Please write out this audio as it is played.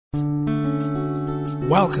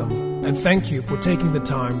Welcome, and thank you for taking the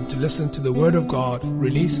time to listen to the Word of God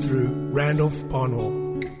released through Randolph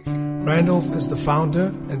Barnwell. Randolph is the founder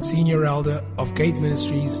and senior elder of Gate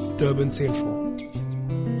Ministries, Durban Central.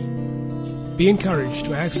 Be encouraged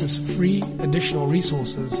to access free additional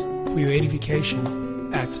resources for your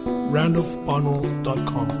edification at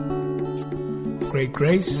randolphbarnwell.com. Great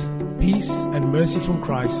grace, peace, and mercy from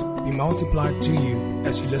Christ be multiplied to you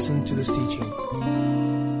as you listen to this teaching.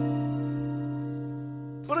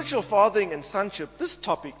 Spiritual fathering and sonship, this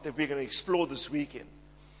topic that we're going to explore this weekend,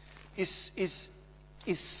 is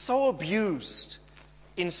so abused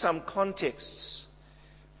in some contexts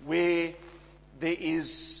where there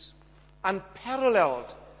is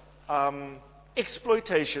unparalleled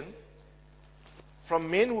exploitation from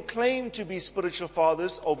men who claim to be spiritual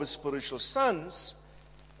fathers over spiritual sons,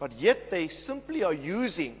 but yet they simply are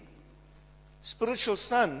using spiritual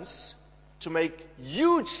sons to make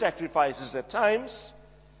huge sacrifices at times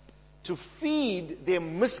to feed their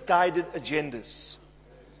misguided agendas,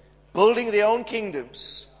 building their own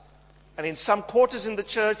kingdoms. And in some quarters in the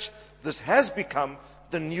church, this has become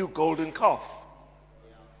the new golden calf,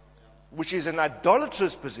 which is an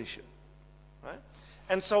idolatrous position. Right?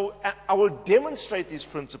 And so I will demonstrate these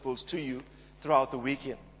principles to you throughout the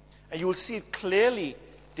weekend. And you will see it clearly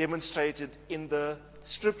demonstrated in the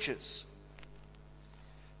scriptures.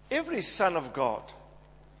 Every son of God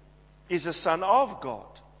is a son of God.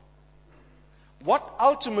 What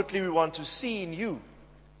ultimately we want to see in you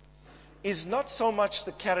is not so much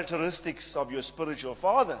the characteristics of your spiritual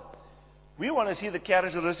father. We want to see the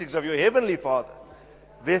characteristics of your heavenly Father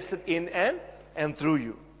vested in and through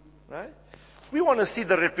you. Right? We want to see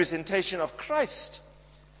the representation of Christ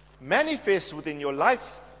manifest within your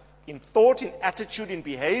life, in thought, in attitude, in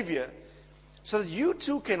behavior, so that you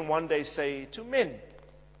too can one day say to men,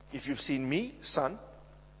 if you've seen me, son,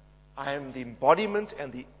 I am the embodiment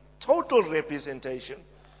and the total representation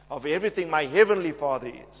of everything my heavenly Father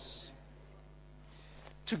is.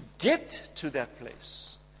 To get to that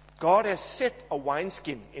place, God has set a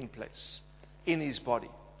wineskin in place in His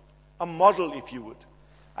body. A model, if you would.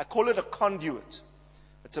 I call it a conduit.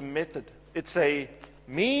 It's a method. It's a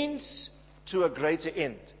means to a greater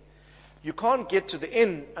end. You can't get to the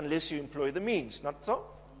end unless you employ the means. Not so?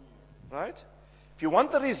 Right? If you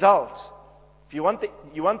want the result, if you want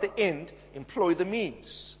the end, employ the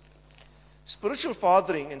means. Spiritual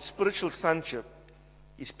fathering and spiritual sonship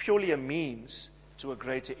is purely a means to a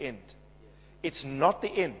greater end. It's not the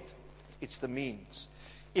end, it's the means.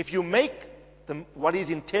 If you make what is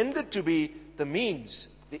intended to be the means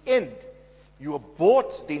the end, you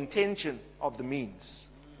abort the intention of the means.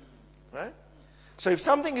 Right? So if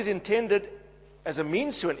something is intended as a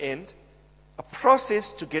means to an end, a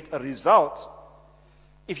process to get a result,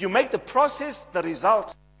 if you make the process the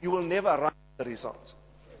result, you will never arrive at the result.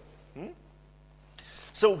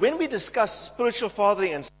 So when we discuss spiritual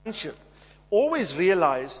fathering and sonship, always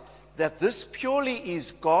realize that this purely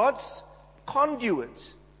is God's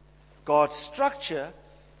conduit, God's structure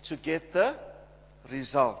to get the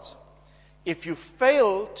result. If you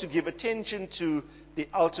fail to give attention to the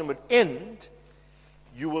ultimate end,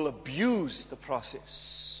 you will abuse the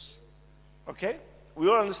process. Okay? We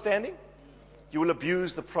all understanding? You will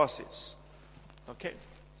abuse the process. Okay?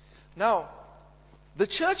 Now, the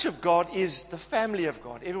church of God is the family of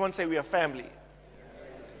God. Everyone say we are family.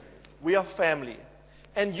 We are family.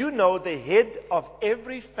 And you know the head of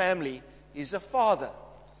every family is a father.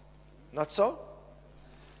 Not so?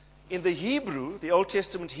 In the Hebrew, the Old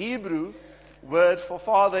Testament Hebrew word for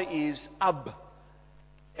father is Ab.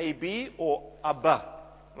 A-B or Abba.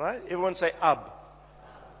 Right? Everyone say Ab.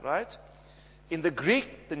 Right? In the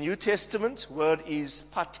Greek, the New Testament word is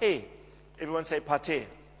Pate. Everyone say Pate.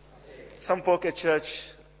 Some folk at church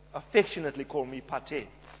affectionately call me Pate.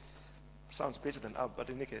 Sounds better than Ab,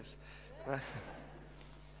 but in any case. Right?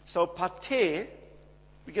 So Pate,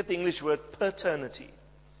 we get the English word paternity.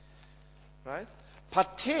 Right?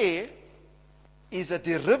 Pate is a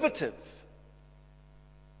derivative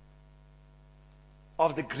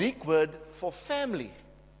of the Greek word for family,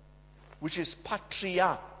 which is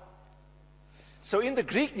patria. So in the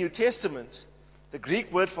Greek New Testament, the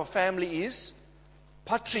Greek word for family is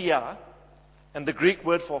patria, and the Greek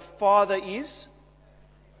word for father is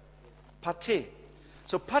pate.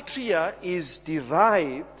 So patria is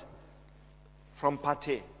derived from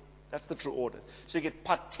pate. That's the true order. So you get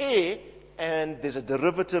pate, and there's a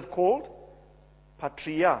derivative called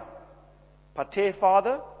patria. Pate,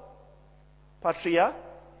 father. Patria,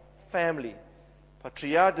 family.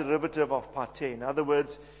 Patria, derivative of pate. In other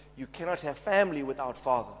words, you cannot have family without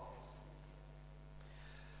father.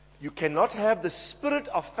 You cannot have the spirit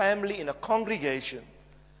of family in a congregation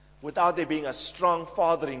without there being a strong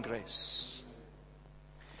fathering grace.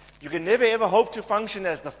 You can never ever hope to function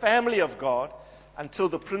as the family of God until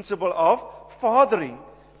the principle of fathering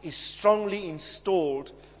is strongly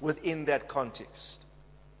installed within that context.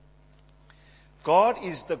 God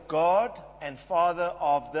is the God and Father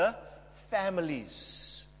of the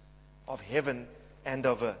families of heaven and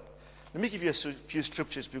of earth. Let me give you a few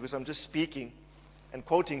scriptures because I'm just speaking and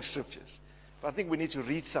quoting scriptures. But I think we need to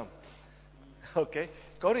read some. Okay?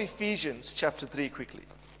 Go to Ephesians chapter 3 quickly.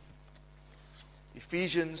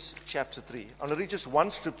 Ephesians chapter 3. I'm going to read just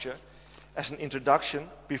one scripture as an introduction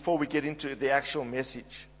before we get into the actual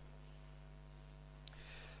message.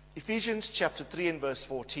 Ephesians chapter 3 and verse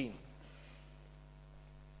 14.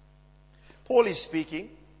 Paul is speaking,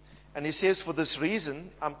 and he says, for this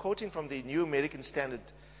reason, I'm quoting from the New American Standard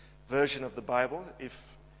Version of the Bible. If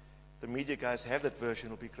the media guys have that version, it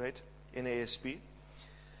will be great. NASB.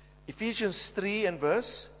 Ephesians 3 and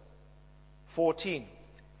verse 14.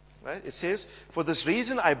 Right? It says, for this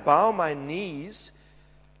reason I bow my knees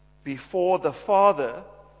before the Father.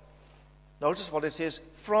 Notice what it says,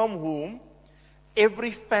 from whom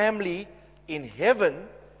every family in heaven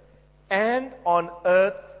and on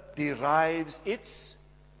earth derives its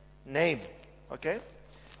name. Okay?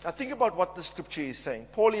 Now think about what the scripture is saying.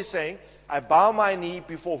 Paul is saying, I bow my knee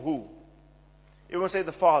before who? Everyone say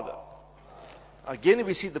the Father. Again,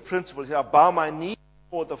 we see the principle. I bow my knee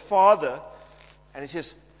before the Father. And he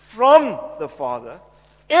says, from the Father,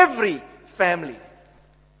 every family,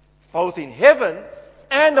 both in heaven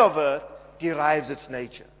and of earth, derives its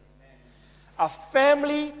nature. A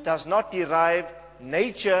family does not derive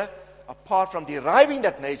nature apart from deriving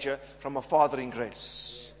that nature from a fathering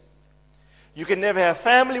grace. You can never have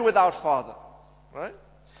family without father. Right?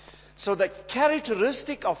 So the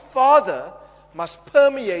characteristic of father must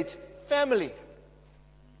permeate family.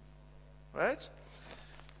 Right?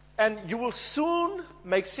 And you will soon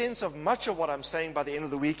make sense of much of what I'm saying by the end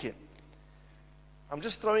of the weekend. I'm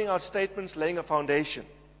just throwing out statements, laying a foundation.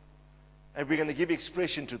 And we're going to give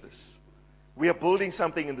expression to this. We are building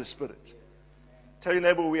something in the Spirit. Tell your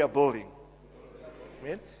neighbor we are building.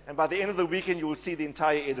 Amen? And by the end of the weekend, you will see the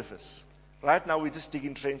entire edifice. Right now, we're just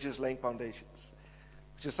digging trenches, laying foundations,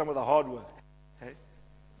 which is some of the hard work. Okay?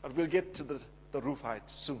 But we'll get to the roof height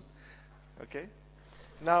soon. Okay?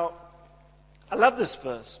 Now, I love this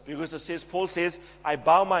verse because it says, Paul says, I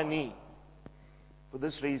bow my knee for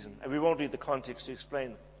this reason. And we won't read the context to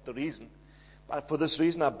explain the reason. But for this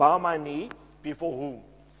reason, I bow my knee before whom?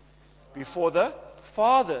 Before the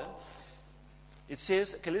Father. It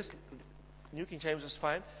says, okay, New King James is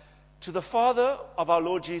fine. To the Father of our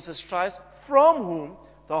Lord Jesus Christ, from whom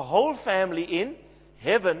the whole family in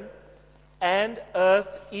heaven and earth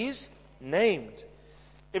is named.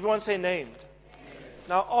 Everyone say named.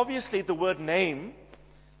 Now, obviously, the word name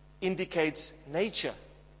indicates nature.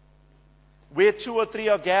 Where two or three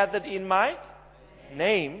are gathered in my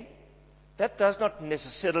name, that does not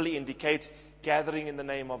necessarily indicate gathering in the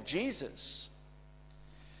name of Jesus.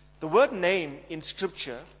 The word name in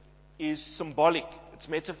Scripture is symbolic. It's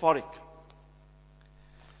metaphoric.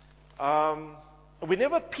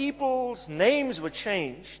 Whenever people's names were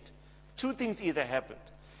changed, two things either happened.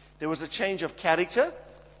 There was a change of character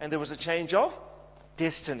and there was a change of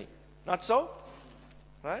destiny. Not so?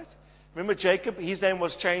 Right? Remember Jacob, his name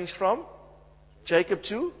was changed from Jacob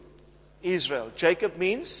to Israel. Jacob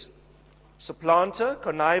means supplanter,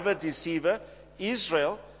 conniver, deceiver.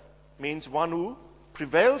 Israel means one who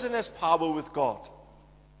prevails and has power with God.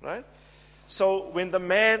 Right? So when the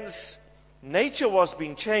man's nature was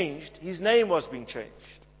being changed, his name was being changed.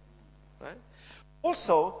 Right?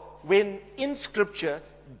 Also, when in Scripture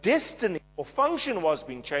destiny or function was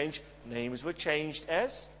being changed, names were changed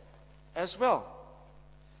as well.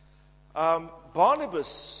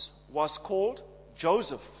 Barnabas was called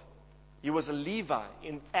Joseph. He was a Levi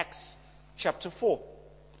in Acts chapter 4.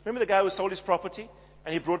 Remember the guy who sold his property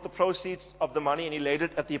and he brought the proceeds of the money and he laid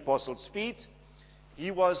it at the apostles' feet?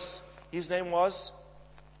 His name was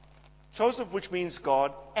Joseph, which means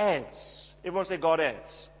God adds. Everyone say God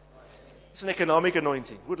adds. It's an economic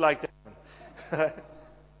anointing. Who'd like that one?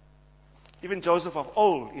 Even Joseph of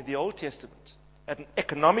old, in the Old Testament, had an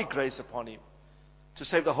economic grace upon him to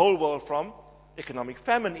save the whole world from economic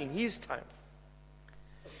famine in his time.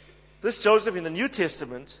 This Joseph in the New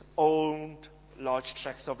Testament owned large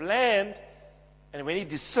tracts of land, and when he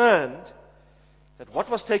discerned that what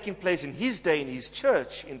was taking place in his day in his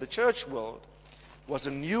church, in the church world, was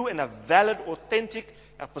a new and a valid, authentic,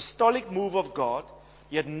 apostolic move of God,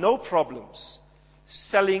 he had no problems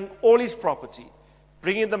selling all his property,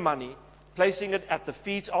 bringing the money, placing it at the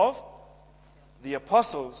feet of the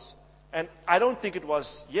apostles, And I don't think it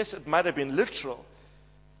was, yes, it might have been literal,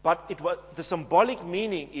 but the symbolic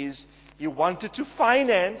meaning is he wanted to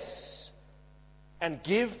finance and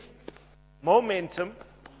give momentum,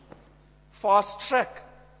 fast track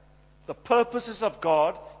the purposes of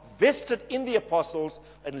God vested in the apostles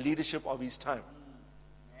and leadership of his time.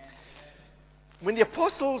 When the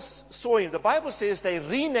apostles saw him, the Bible says they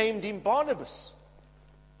renamed him Barnabas.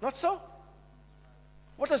 Not so?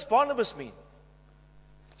 What does Barnabas mean?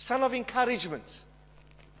 Son of encouragement.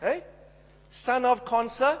 Eh? Son of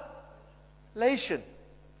consolation.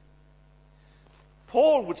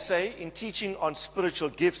 Paul would say in teaching on spiritual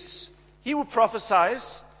gifts, he who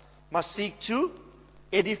prophesies must seek to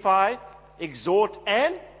edify, exhort,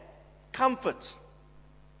 and comfort.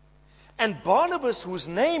 And Barnabas, whose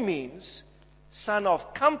name means son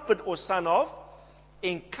of comfort or son of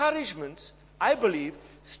encouragement, I believe,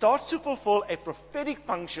 starts to fulfill a prophetic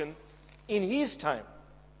function in his time.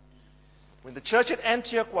 When the church at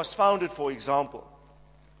Antioch was founded, for example,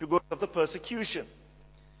 because of the persecution,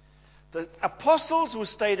 the apostles who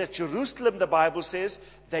stayed at Jerusalem, the Bible says,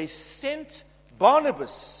 they sent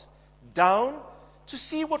Barnabas down to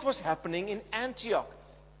see what was happening in Antioch.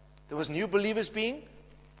 There was new believers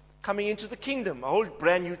coming into the kingdom. A whole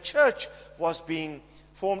brand new church was being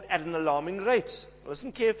formed at an alarming rate.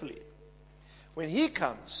 Listen carefully. When he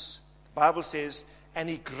comes, the Bible says, and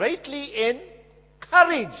he greatly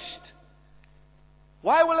encouraged.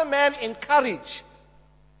 Why will a man encourage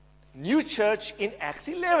new church in Acts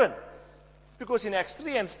 11? Because in Acts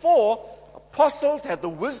 3 and 4, apostles had the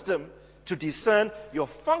wisdom to discern your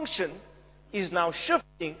function is now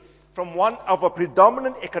shifting from one of a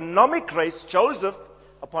predominant economic race, Joseph,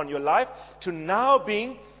 upon your life, to now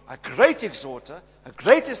being a great exhorter, a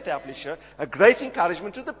great establisher, a great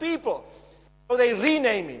encouragement to the people. So they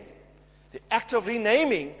rename him. The act of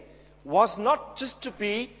renaming was not just to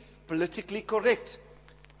be politically correct.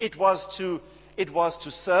 It was to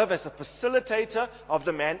serve as a facilitator of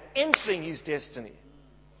the man entering his destiny.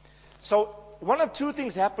 So one of two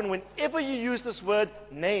things happen whenever you use this word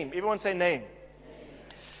name. Everyone say name.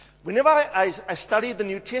 Whenever I study the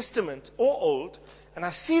New Testament or Old, and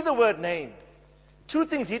I see the word name, two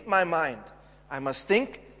things hit my mind. I must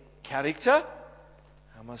think character.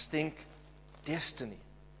 I must think destiny.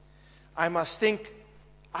 I must think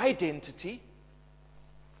identity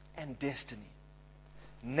and destiny.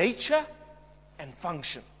 Nature and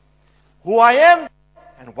function. Who I am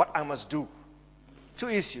and what I must do. Two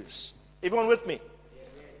issues. Everyone with me?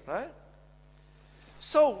 Right?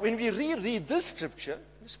 So when we reread this scripture,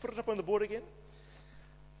 let's put it up on the board again.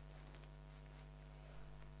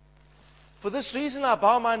 For this reason I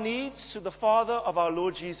bow my knees to the Father of our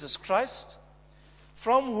Lord Jesus Christ,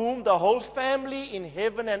 from whom the whole family in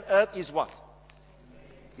heaven and earth is what?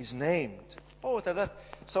 Is named. Oh,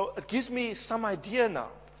 so it gives me some idea now.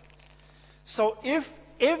 So if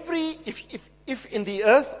in the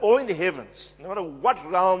earth or in the heavens, no matter what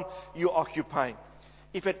realm you're occupying,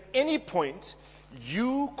 if at any point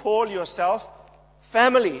you call yourself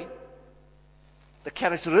family, the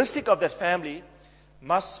characteristic of that family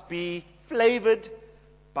must be flavored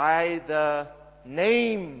by the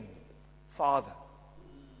name Father.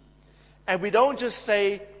 And we don't just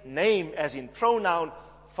say name as in pronoun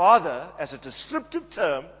Father as a descriptive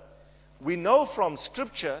term. We know from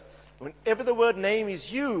Scripture, whenever the word name is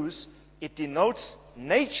used, it denotes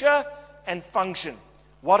nature and function.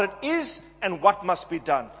 What it is and what must be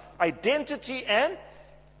done. Identity and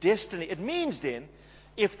destiny. It means then,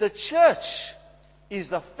 if the church is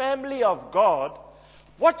the family of God,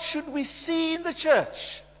 what should we see in the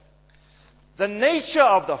church? The nature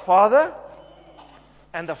of the Father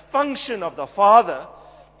and the function of the Father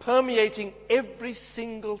permeating every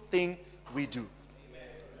single thing we do.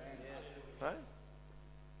 Right?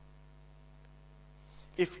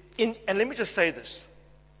 And let me just say this.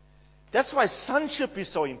 That's why sonship is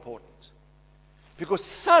so important. Because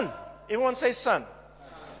son, everyone say son.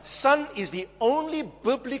 Son is the only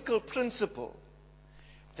biblical principle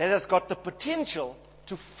that has got the potential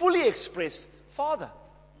to fully express Father.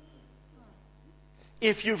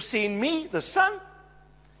 If you've seen me, the Son,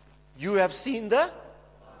 you have seen the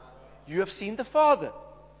Father.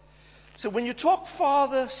 So when you talk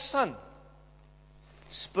Father, Son,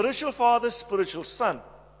 spiritual Father, spiritual Son,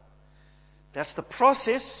 that's the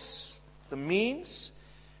process, the means,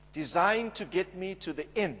 designed to get me to the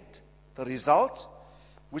end, the result,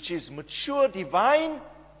 which is mature divine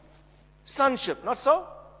sonship. Not so?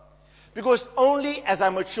 Because only as I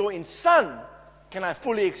mature in Son can I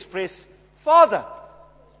fully express Father.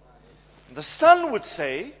 The Son would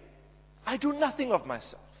say, I do nothing of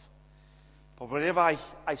myself. But whatever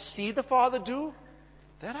I see the Father do,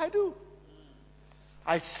 That I do.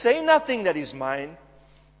 I say nothing that is mine.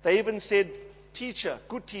 They even said, teacher,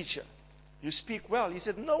 good teacher, you speak well. He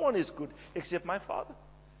said, no one is good except my Father.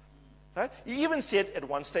 Right? He even said at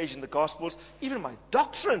one stage in the Gospels, even my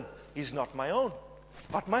doctrine is not my own,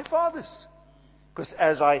 but my Father's. Because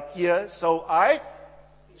as I hear, so I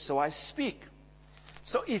speak.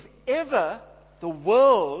 So if ever the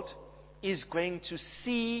world is going to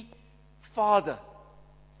see Father,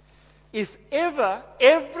 if ever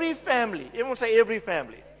every family, everyone say every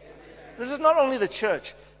family. This is not only the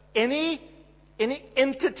church. Any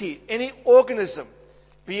entity, any organism,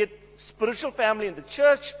 be it spiritual family in the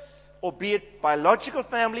church, or be it biological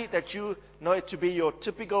family that you know it to be your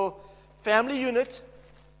typical family unit,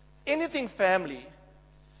 anything family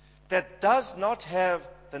that does not have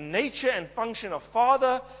the nature and function of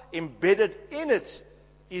Father embedded in it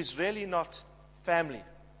is really not family.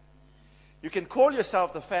 You can call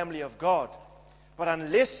yourself the family of God, but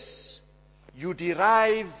unless you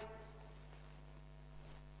derive,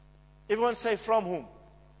 everyone say from whom?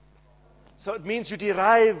 So it means you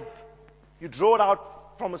derive, you draw it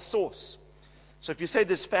out from a source. So if you say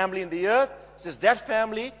this family in the earth, it says that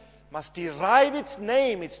family must derive its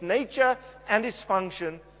name, its nature, and its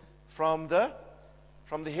function from the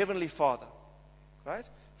Heavenly Father. Right?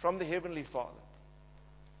 From the Heavenly Father.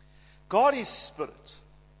 God is Spirit.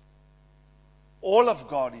 All of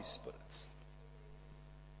God is Spirit.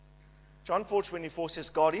 John 4:24 says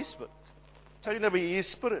God is Spirit. Tell your neighbor, He is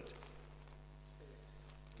Spirit.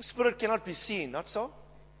 The Spirit cannot be seen, not so?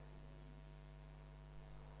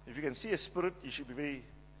 If you can see a spirit, you should be very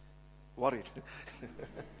worried.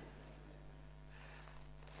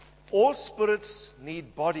 All spirits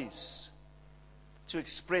need bodies to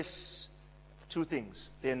express two things,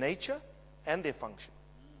 their nature and their function.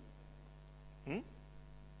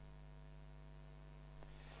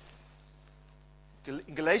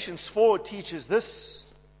 Galatians 4 teaches this,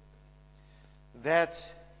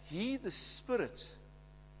 that He, the Spirit,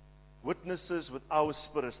 witnesses with our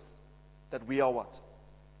spirits that we are what?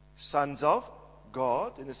 Sons of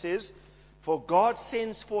God. And it says, for God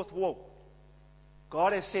sends forth what?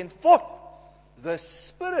 God has sent forth the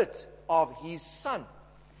Spirit of His Son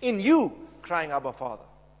in you, crying, Abba, Father.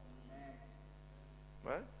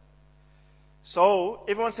 Right? So,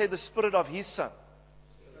 everyone say the Spirit of His Son.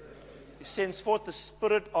 He sends forth the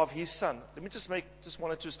Spirit of His Son. Let me just make just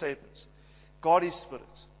one or two statements. God is Spirit.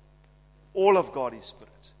 All of God is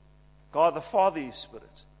Spirit. God the Father is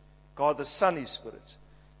Spirit. God the Son is Spirit.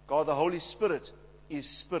 God the Holy Spirit is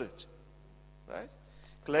Spirit. Right?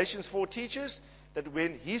 Galatians 4 teaches that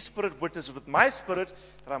when His Spirit witnesses with my spirit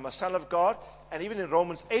that I'm a son of God, and even in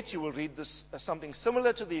Romans 8 you will read this something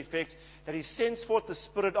similar to the effect that He sends forth the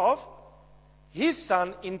Spirit of His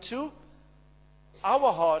Son into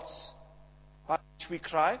our hearts, by which we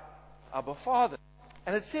cry, Abba, Father.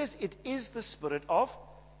 And it says it is the Spirit of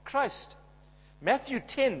Christ. Matthew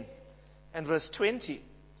 10 and verse 20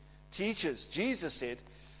 teaches, Jesus said,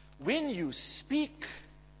 when you speak,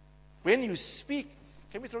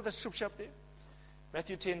 can we throw that scripture up there?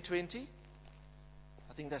 Matthew 10:20.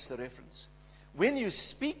 I think that's the reference. When you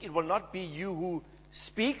speak, it will not be you who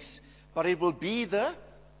speaks, but it will be the,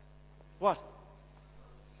 what?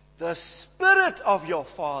 The Spirit of your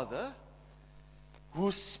Father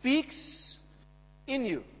who speaks in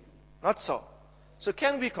you. Not so. So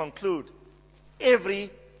can we conclude every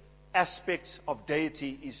aspect of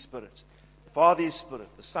deity is Spirit? The Father is Spirit.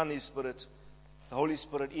 The Son is Spirit. The Holy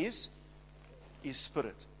Spirit is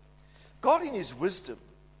Spirit. God in His wisdom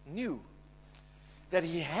knew that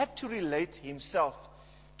He had to relate Himself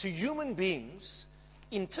to human beings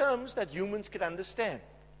in terms that humans could understand.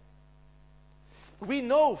 We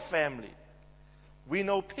know family. We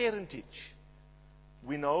know parentage.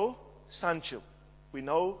 We know sonship. We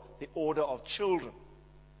know the order of children.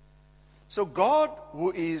 So God,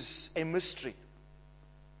 who is a mystery,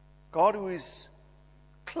 God who is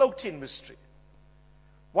cloaked in mystery,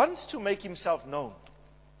 wants to make Himself known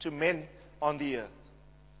to men on the earth.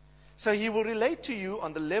 So He will relate to you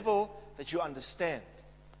on the level that you understand.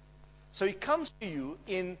 So He comes to you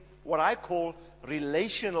in what I call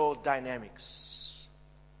relational dynamics.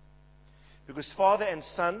 Because Father and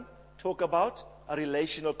Son talk about a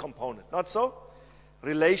relational component. Not so?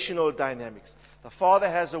 Relational dynamics. The Father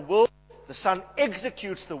has a will. The Son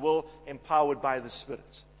executes the will empowered by the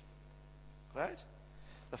Spirit. Right?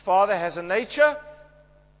 The Father has a nature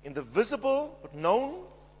in the visible but known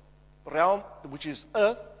realm, which is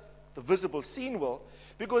earth, the visible seen world.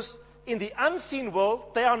 Because in the unseen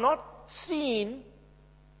world, they are not seen.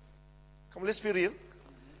 Come on, let's be real.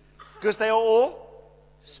 Because they are all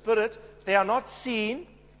Spirit. They are not seen.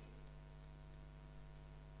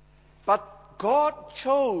 But God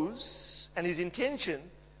chose, and His intention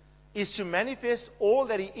is to manifest all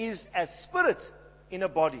that He is as spirit in a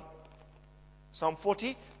body. Psalm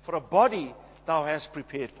 40, for a body thou hast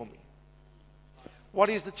prepared for me. What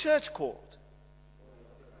is the church called?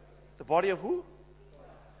 The body of who?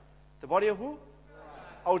 The body of who?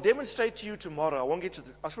 I'll demonstrate to you tomorrow. I won't get to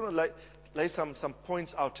I just want to lay some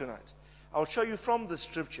points out tonight. I'll show you from the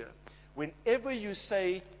scripture. Whenever you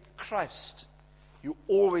say Christ, you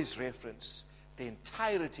always reference the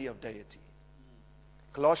entirety of deity.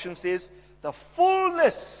 Colossians says, the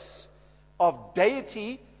fullness of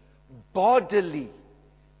deity bodily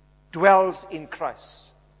dwells in Christ.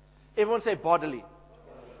 Everyone say bodily.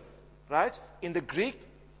 Right? In the Greek,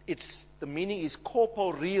 the meaning is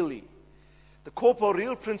corporeally. The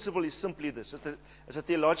corporeal principle is simply this. It's a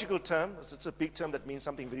theological term. It's a big term that means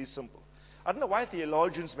something very simple. I don't know why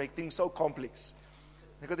theologians make things so complex.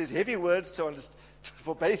 They've got these heavy words to understand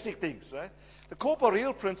for basic things, right? The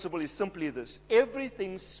corporeal principle is simply this.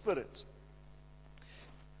 Everything spirit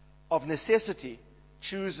of necessity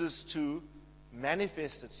chooses to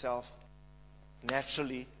manifest itself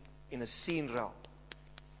naturally in a seen realm.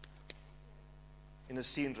 In a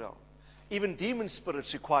seen realm. Even demon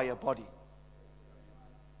spirits require a body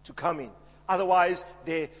to come in. Otherwise,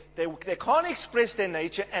 they can't express their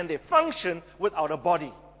nature and their function without a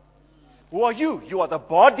body. Who are you? You are the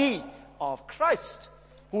body of Christ.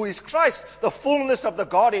 Who is Christ? The fullness of the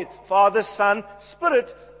Godhead, Father, Son,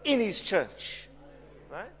 Spirit in His church.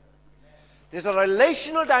 Right? There's a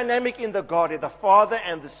relational dynamic in the Godhead, the Father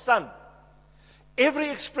and the Son. Every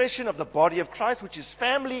expression of the body of Christ, which is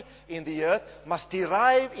family in the earth, must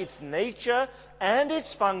derive its nature and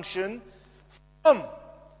its function from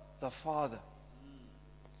the Father.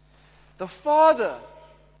 The Father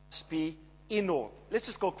must be in all. Let's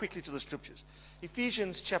just go quickly to the scriptures.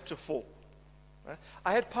 Ephesians chapter 4. Right?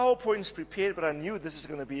 I had PowerPoints prepared, but I knew this is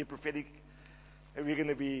going to be a prophetic, and we're going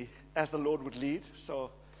to be as the Lord would lead. So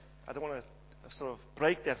I don't want to sort of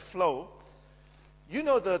break that flow. You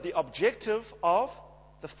know the objective of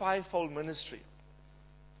the fivefold ministry.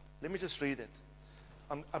 Let me just read it.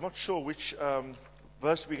 I'm not sure which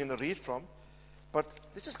verse we're going to read from, but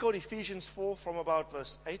let's just go to Ephesians 4 from about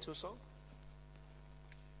verse 8 or so.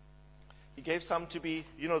 He gave some to be,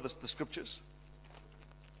 the scriptures.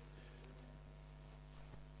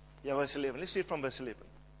 Yeah, verse 11. Let's read from verse 11.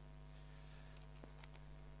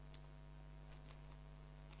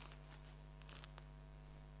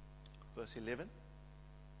 Verse 11.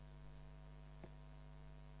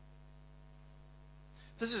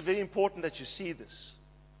 This is very important that you see this,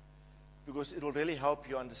 because it will really help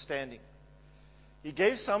your understanding. He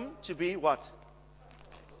gave some to be what?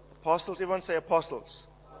 Apostles. Everyone say apostles.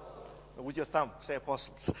 With your thumb, say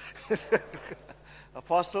apostles.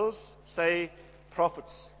 Apostles, say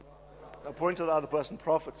prophets. Now point to the other person,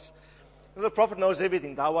 prophets. The prophet knows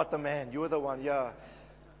everything. Thou art the man. You are the one. Yeah.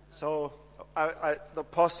 So, the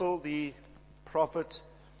apostle, the prophet,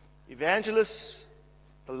 evangelist,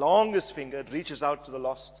 the longest finger, it reaches out to the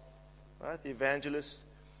lost. Right? The evangelist.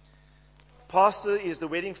 Pastor is the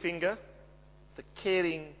wedding finger, the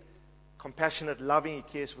caring, compassionate, loving, he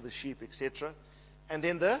cares for the sheep, etc. And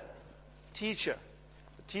then the teacher.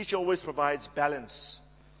 The teacher always provides balance.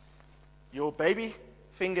 Your baby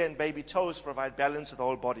finger and baby toes provide balance to the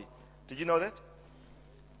whole body. Did you know that?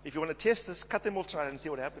 If you want to test this, cut them off tonight and see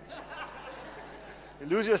what happens. You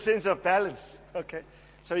lose your sense of balance. Okay.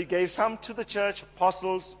 So he gave some to the church,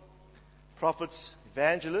 apostles, prophets,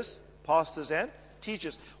 evangelists, pastors, and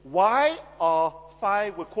teachers. Why are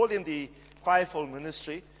we call them the fivefold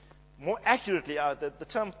ministry. More accurately, the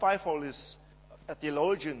term fivefold is a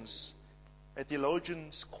theologian's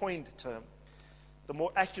coined term. The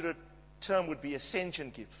more accurate term would be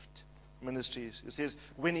ascension gift ministries. It says,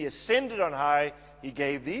 when he ascended on high, he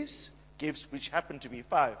gave these gifts, which happen to be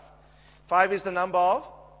 5. 5 is the number of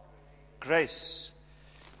grace.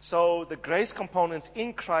 So the grace components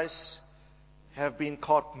in Christ have been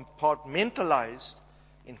compartmentalized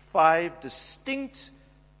in 5 distinct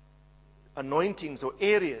anointings or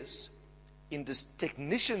areas in the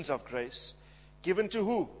technicians of grace given to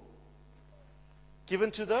who?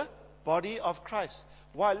 Given to the body of Christ.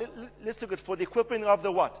 Why? Let's look at for the equipping of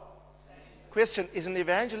the what? Saints. Question, is an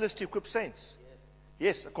evangelist to equip saints?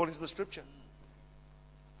 Yes, according to the scripture.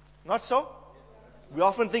 Not so? We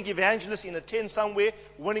often think evangelists in a tent somewhere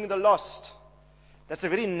winning the lost. That's a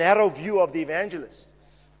very narrow view of the evangelist.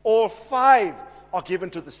 All 5 are given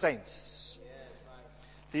to the saints.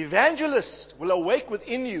 The evangelist will awake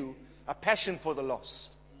within you a passion for the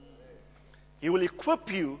lost. He will equip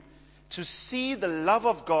you to see the love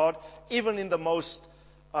of God even in the most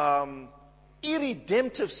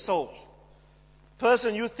irredemptive soul,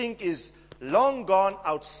 person you think is long gone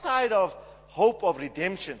outside of hope of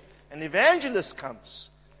redemption, an evangelist comes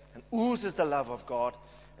and oozes the love of God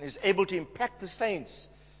and is able to impact the saints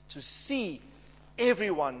to see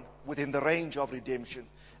everyone within the range of redemption.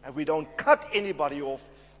 And we don't cut anybody off,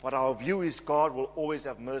 but our view is God will always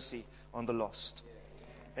have mercy on the lost.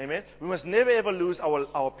 Amen. We must never ever lose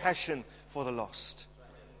our passion for the lost.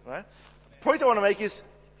 Right? The point I want to make is,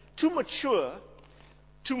 to mature,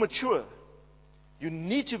 you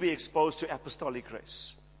need to be exposed to apostolic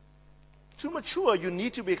grace. To mature, you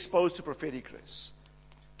need to be exposed to prophetic grace.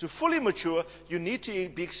 To fully mature, you need to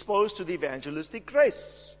be exposed to the evangelistic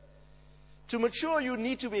grace. To mature, you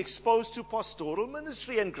need to be exposed to pastoral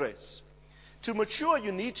ministry and grace. To mature,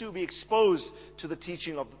 you need to be exposed to the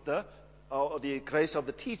teaching of the grace of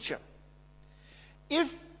the teacher.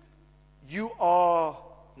 If you are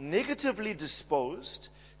negatively disposed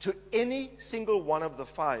to any single one of the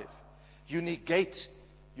five, you negate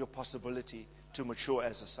your possibility to mature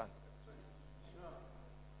as a son.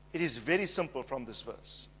 It is very simple from this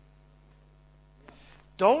verse.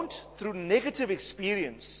 Don't, through negative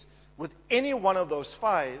experience with any one of those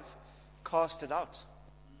five, cast it out.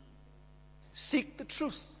 Seek the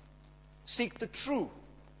truth. Seek the true.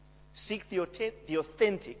 Seek the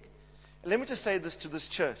authentic. And let me just say this to this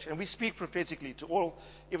church, and we speak prophetically to all,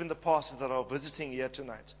 even the pastors that are visiting here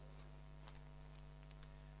tonight.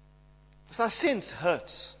 Because I sense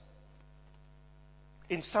hurt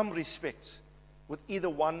in some respect with either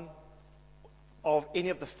one of any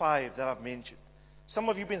of the five that I've mentioned. Some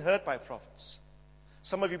of you have been hurt by prophets.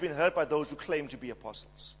 Some of you have been hurt by those who claim to be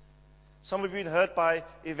apostles. Some of you have been hurt by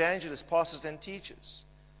evangelists, pastors, and teachers.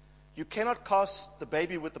 You cannot cast the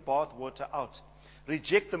baby with the bathwater out.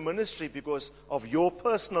 Reject the ministry because of your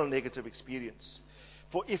personal negative experience.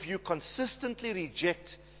 For if you consistently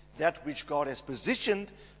reject that which God has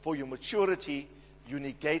positioned for your maturity, you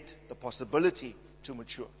negate the possibility to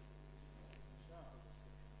mature.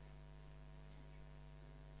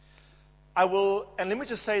 And let me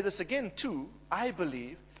just say this again too, I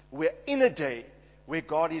believe we're in a day where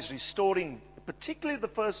God is restoring, particularly the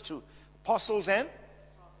first two, apostles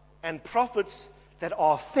and prophets that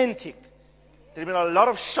are authentic. There have been a lot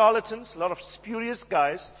of charlatans, a lot of spurious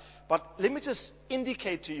guys, but let me just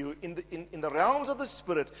indicate to you, in the realms of the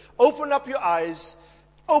Spirit, open up your eyes,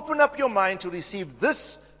 open up your mind to receive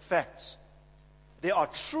this fact. They are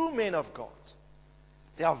true men of God.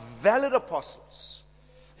 They are valid apostles.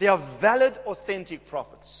 They are valid, authentic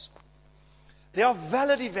prophets. They are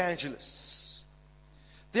valid evangelists.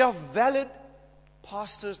 They are valid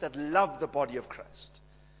pastors that love the body of Christ.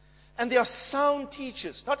 And they are sound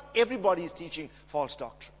teachers. Not everybody is teaching false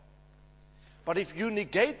doctrine. But if you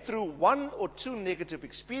negate through one or two negative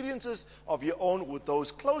experiences of your own with those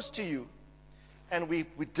close to you, and we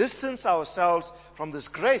distance ourselves from this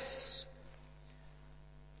grace,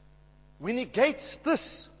 we negate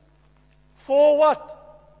this. For what?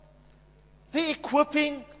 The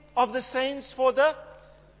equipping of the saints for the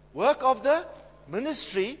work of the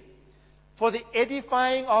ministry, for the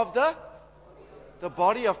edifying of the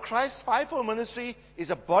body of Christ. Fivefold ministry is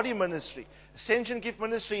a body ministry. Ascension gift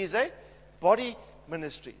ministry is a body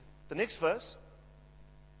ministry. The next verse.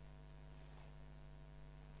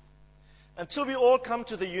 Until we all come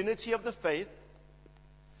to the unity of the faith,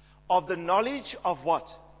 of the knowledge of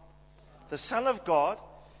what? The Son of God,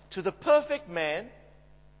 to the perfect man,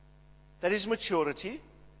 that is maturity,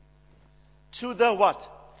 to the what?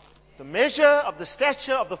 The measure of the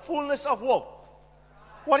stature of the fullness of what?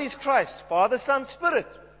 What is Christ? Father, Son, Spirit.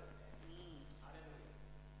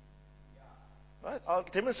 Right? I'll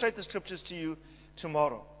demonstrate the scriptures to you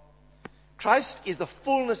tomorrow. Christ is the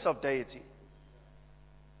fullness of deity.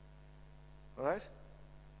 All right?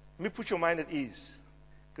 Let me put your mind at ease,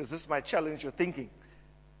 because this might challenge your thinking.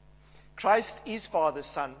 Christ is Father,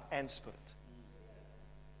 Son, and Spirit.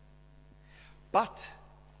 But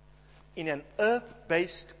in an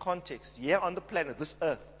earth-based context, here on the planet, this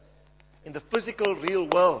earth, in the physical, real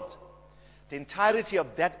world, the entirety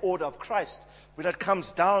of that order of Christ, when it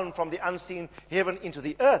comes down from the unseen heaven into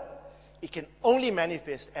the earth, it can only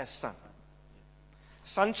manifest as Son.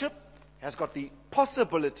 Sonship has got the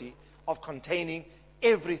possibility of containing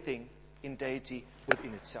everything in deity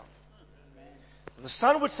within itself. The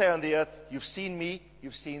Son would say on the earth, you've seen me,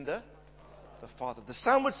 you've seen the Father. The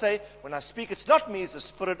Son would say, when I speak, it's not me, it's the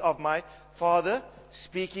Spirit of my Father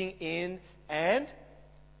speaking in and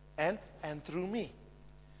through me.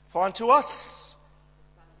 For unto us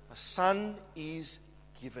a Son is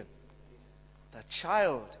given. The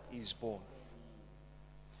child is born.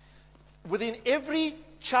 Within every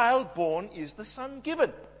child born is the Son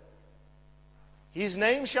given. His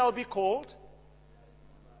name shall be called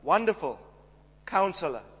Wonderful,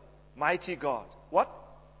 Counselor, Mighty God. What?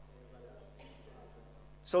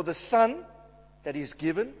 So the Son that is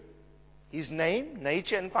given, His name,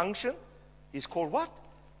 nature and function, is called what?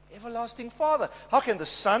 Everlasting Father. How can the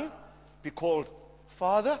Son be called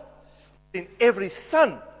Father? In every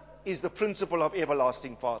son is the principle of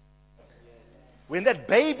everlasting Father. When that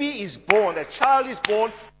baby is born, that child is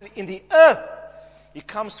born in the earth, he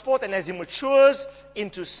comes forth, and as he matures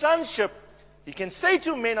into sonship, he can say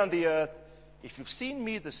to men on the earth, if you've seen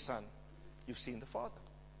me, the Son, you've seen the Father.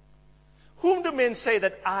 Whom do men say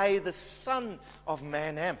that I, the Son of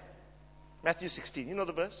Man, am? Matthew 16, you know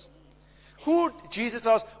the verse? Jesus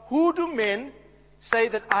asked, who do men say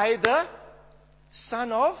that I, the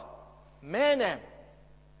Son of Man, am?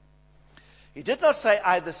 He did not say,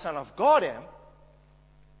 I, the Son of God, am.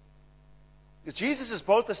 Because Jesus is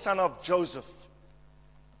both the son of Joseph.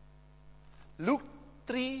 Luke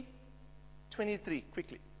 3:23,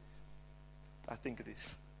 quickly. I think it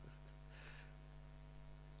is.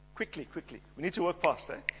 Quickly. We need to work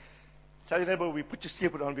fast, eh? Tell your neighbor, we put your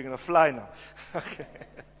seatbelt on, we're going to fly now. Okay.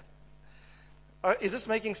 Is this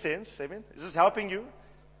making sense? Amen? Is this helping you?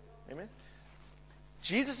 Amen?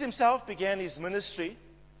 Jesus himself began his ministry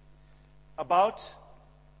about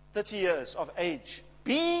 30 years of age,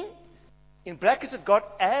 being, in brackets of God,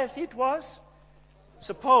 as it was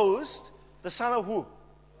supposed, the son of who?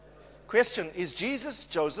 Question, is Jesus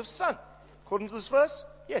Joseph's son? According to this verse,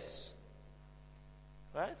 yes.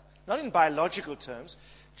 Right? Not in biological terms.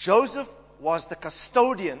 Joseph was the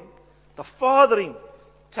custodian, the fathering.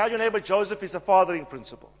 Tell your neighbor, Joseph is a fathering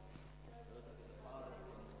principle.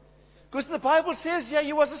 Because the Bible says, yeah,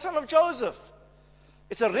 he was the son of Joseph.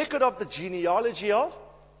 It's a record of the genealogy of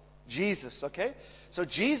Jesus, okay? So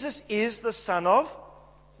Jesus is the son of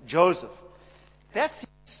Joseph.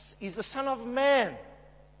 He's the son of man.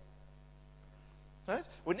 Right?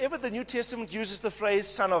 Whenever the New Testament uses the phrase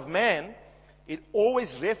son of man, it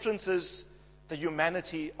always references the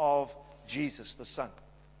humanity of Jesus, the Son.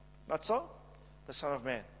 Not so? The Son of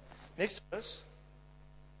Man. Next verse.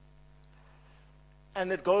 And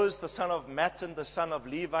it goes, the son of Mattan, the son of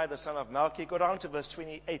Levi, the son of Melchi. Go down to verse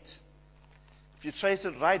 28. If you trace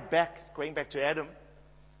it right back, going back to Adam,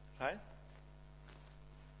 right?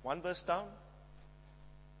 One verse down.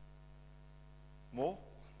 More.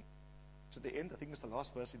 To the end, I think it's the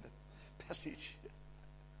last verse in the passage.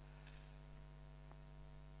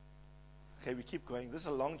 Okay, we keep going. This is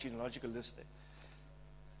a long genealogical list there.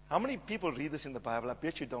 How many people read this in the Bible? I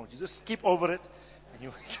bet you don't. You just skip over it, and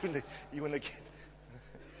you want to get.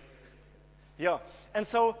 Yeah. And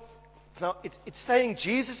so, now it's saying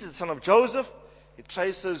Jesus is the son of Joseph. It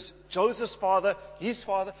traces Joseph's father, his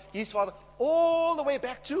father, all the way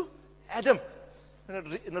back to Adam.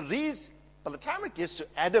 And it reads, by the time it gets to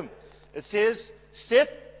Adam, it says, Seth,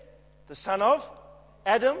 the son of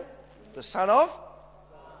Adam, the son of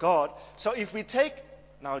God. So if we take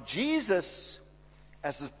now Jesus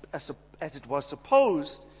as it was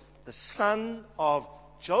supposed, the son of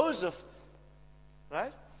Joseph,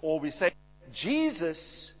 right? Or we say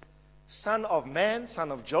Jesus, son of man,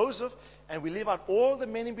 son of Joseph, and we leave out all the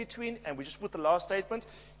men in between, and we just put the last statement,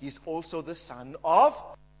 he's also the son of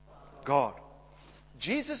God.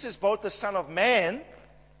 Jesus is both the son of man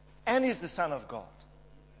and he's the son of God.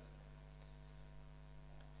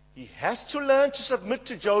 He has to learn to submit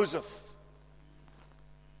to Joseph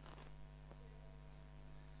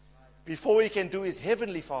before he can do his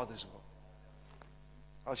heavenly Father's will.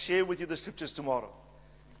 I'll share with you the scriptures tomorrow.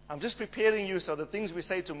 I'm just preparing you so the things we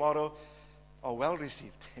say tomorrow are well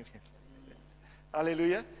received. Amen.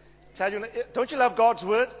 Hallelujah. Don't you love God's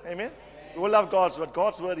word? Amen. We all love God's word.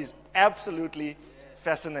 God's word is absolutely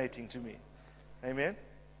fascinating to me. Amen.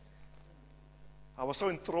 I was so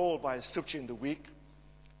enthralled by a scripture in the week,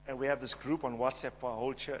 and we have this group on WhatsApp for our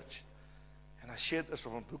whole church. And I shared this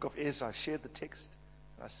from the book of Ezra. I shared the text.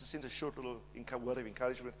 And I sent a short little word of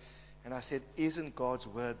encouragement. And I said, isn't God's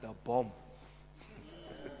word the bomb?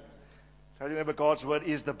 Tell you, remember, God's word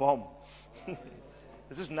is the bomb.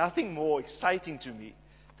 This is nothing more exciting to me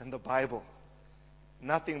than the Bible.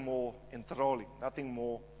 Nothing more enthralling. Nothing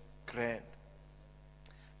more grand.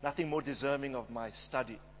 Nothing more deserving of my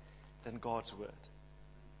study than God's word.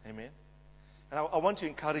 Amen. And I want to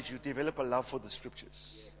encourage you to develop a love for the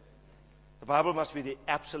scriptures. The Bible must be the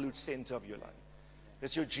absolute center of your life.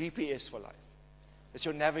 It's your GPS for life. It's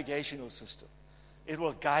your navigational system. It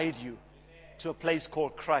will guide you to a place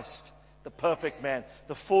called Christ, the perfect man,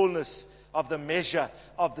 the fullness of the measure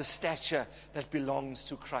of the stature that belongs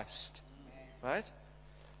to Christ. Right?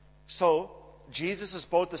 So, Jesus is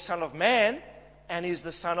both the Son of Man and He's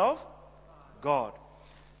the Son of God.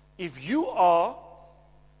 If you are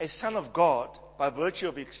a son of God by virtue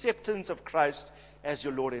of acceptance of Christ as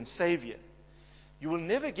your Lord and Savior, you will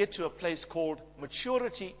never get to a place called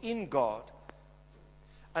maturity in God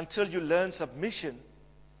until you learn submission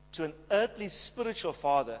to an earthly spiritual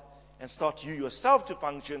father and start you yourself to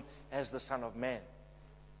function as the Son of Man.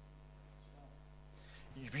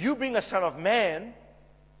 You being a son of man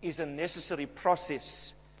is a necessary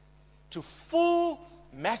process to full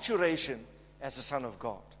maturation as a son of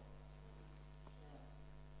God.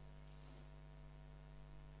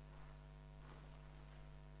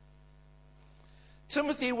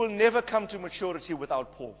 Timothy will never come to maturity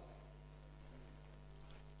without Paul.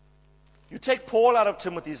 You take Paul out of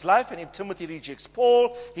Timothy's life, and if Timothy rejects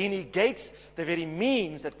Paul, he negates the very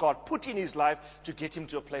means that God put in his life to get him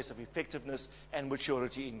to a place of effectiveness and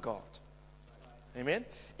maturity in God. Amen?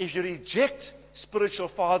 If you reject spiritual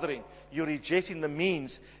fathering, you're rejecting the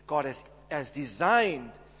means God has designed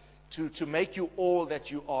to make you all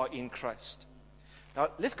that you are in Christ.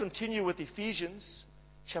 Now, let's continue with Ephesians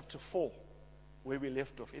chapter 4, where we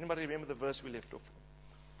left off. Anybody remember the verse we left off?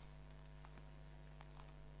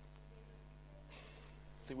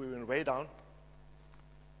 I think we went way down.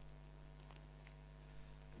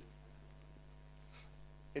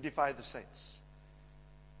 Edify the saints.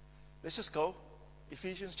 Let's just go.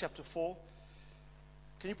 Ephesians chapter 4.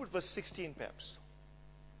 Can you put verse 16 perhaps?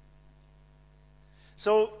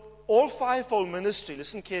 So, all fivefold ministry,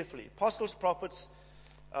 listen carefully. Apostles, prophets,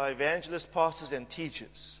 evangelists, pastors, and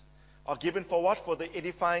teachers are given for what? For the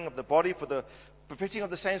edifying of the body, for the perfecting of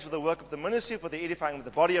the saints, for the work of the ministry, for the edifying of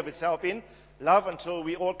the body of itself in love, until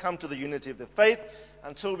we all come to the unity of the faith,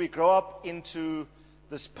 until we grow up into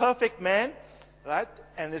this perfect man, right?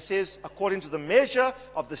 And it says, according to the measure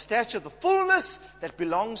of the stature of the fullness that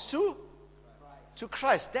belongs to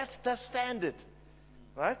Christ. That's the standard,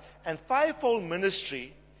 right? And fivefold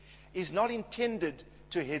ministry is not intended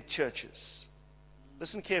to head churches.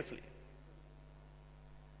 Listen carefully.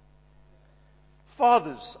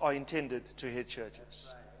 Fathers are intended to head churches.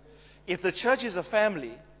 If the church is a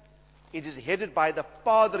family, it is headed by the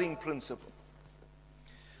fathering principle.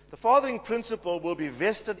 The fathering principle will be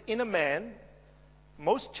vested in a man.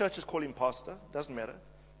 Most churches call him pastor, doesn't matter,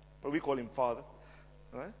 but we call him father.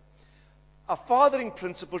 Right? A fathering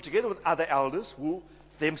principle, together with other elders who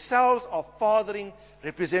themselves are fathering,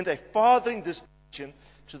 represent a fathering disposition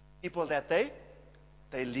to the people that they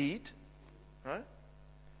lead. Right?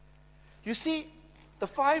 You see, the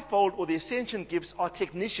fivefold or the ascension gifts are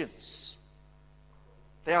technicians.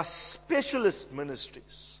 They are specialist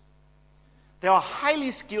ministries. They are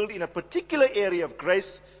highly skilled in a particular area of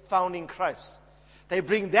grace found in Christ. They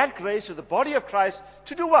bring that grace to the body of Christ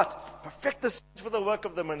to do what? Perfect the saints for the work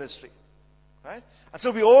of the ministry. Right? And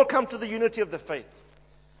so we all come to the unity of the faith.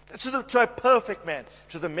 To a perfect man.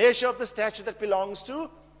 To the measure of the stature that belongs to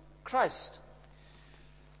Christ.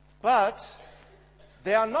 But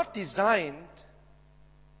they are not designed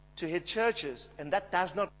to head churches. And that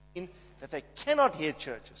does not mean that they cannot head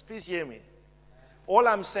churches. Please hear me. All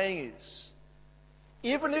I'm saying is,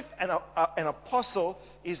 even if an apostle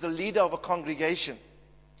is the leader of a congregation,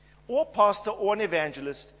 or pastor, or an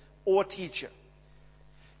evangelist, or teacher,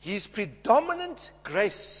 his predominant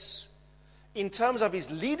grace in terms of his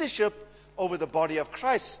leadership over the body of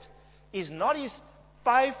Christ is not his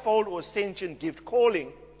fivefold or ascension gift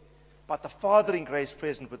calling, but the fathering grace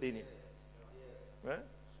present within him. Right?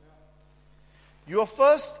 You are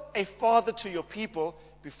first a father to your people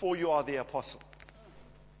before you are the apostle.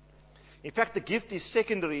 In fact, the gift is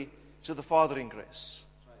secondary to the fathering grace.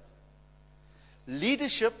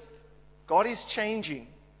 Leadership, God is changing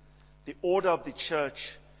the order of the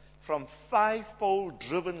church from fivefold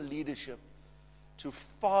driven leadership to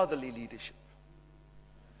fatherly leadership.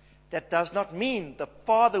 That does not mean the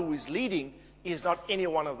father who is leading is not any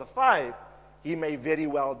one of the five. He may very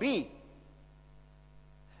well be.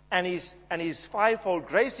 And his fivefold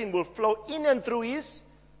gracing will flow in and through his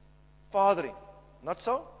fathering. Not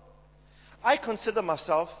so? I consider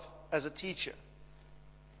myself as a teacher.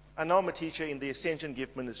 I know I'm a teacher in the Ascension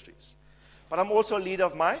Gift Ministries. But I'm also a leader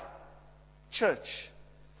of my church.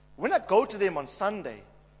 When I go to them on Sunday,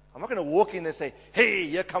 I'm not going to walk in and say, hey,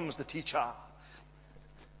 here comes the teacher.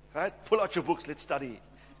 Right? Pull out your books, let's study.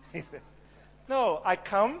 No, I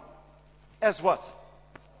come as what?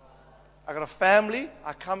 I got a family,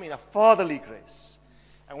 I come in a fatherly grace.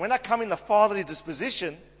 And when I come in a fatherly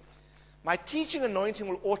disposition, my teaching anointing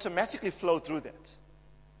will automatically flow through that.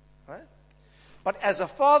 Right? But as a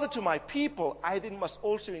father to my people, I then must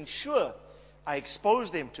also ensure I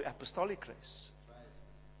expose them to apostolic grace.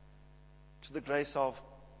 To the grace of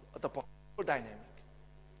the pastoral dynamic.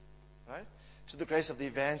 Right? to the grace of the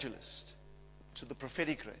evangelist, to the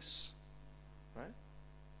prophetic grace. Right?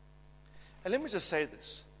 And let me just say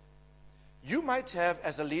this. You might have,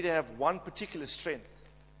 as a leader, have one particular strength.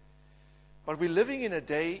 But we're living in a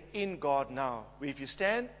day in God now, where if you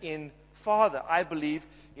stand in Father, I believe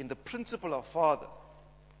in the principle of Father,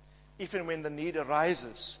 if and when the need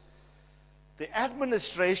arises, the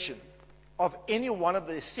administration of any one of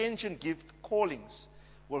the ascension gift callings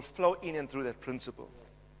will flow in and through that principle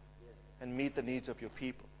and meet the needs of your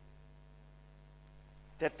people.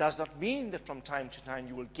 That does not mean that from time to time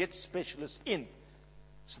you will get specialists in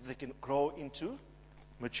so that they can grow into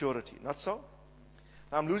maturity. Not so?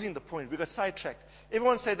 Now I'm losing the point. We got sidetracked.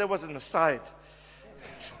 Everyone said there was an aside.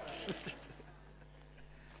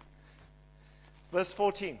 Verse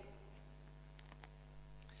 14.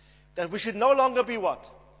 That we should no longer be what?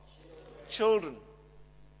 Children.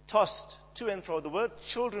 Tossed to and fro. The word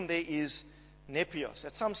children there is nepios.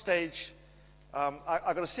 At some stage,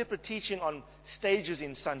 I got a separate teaching on stages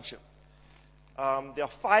in sonship. There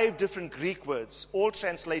are 5 different Greek words, all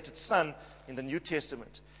translated son in the New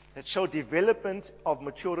Testament, that show development of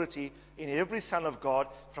maturity in every son of God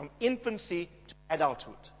from infancy to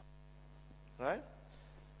adulthood. Right?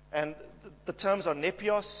 And the terms are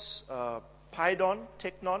nepios, paidon,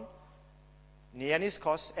 teknon,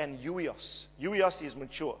 neaniskos, and euios. Euios is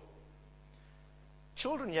mature.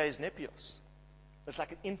 Children here is nepios. It's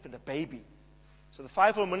like an infant, a baby. So the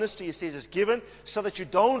fivefold ministry, he says, is given so that you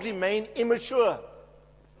don't remain immature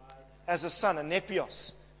as a son, a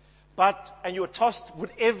nepios. And you are tossed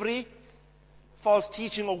with every false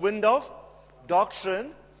teaching or wind of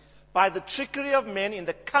doctrine by the trickery of men in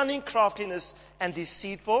the cunning craftiness and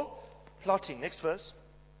deceitful plotting. Next verse.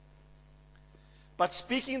 But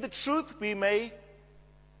speaking the truth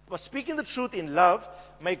in love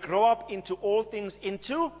may grow up into all things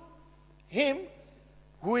into Him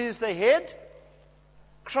who is the head,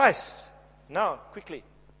 Christ. Now, quickly.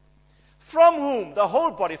 From whom the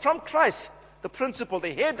whole body, from Christ, the principal,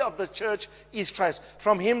 the head of the church is Christ.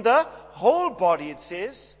 From Him the whole body, it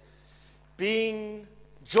says, being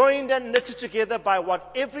joined and knitted together by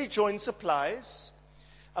what every joint supplies,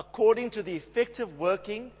 according to the effective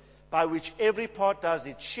working by which every part does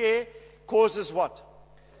its share, causes what?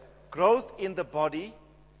 Growth in the body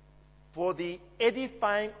for the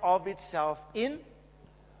edifying of itself in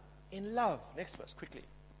love. Next verse, quickly.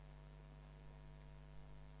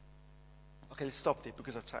 Okay, let's stop there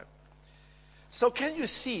because of time. So can you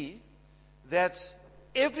see that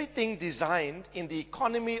everything designed in the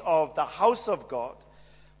economy of the house of God,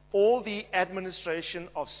 all the administration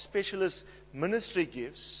of specialist ministry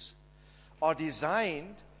gifts, are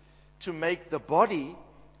designed to make the body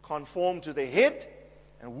conform to the head.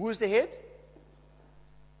 And who is the head?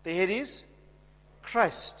 The head is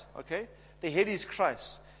Christ. Okay? The head is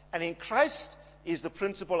Christ. And in Christ is the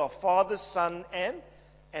principle of Father, Son,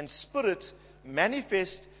 and Spirit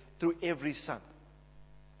manifest through every son.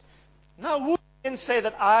 Now, who can say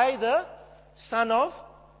that I, the Son of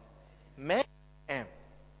Man, am?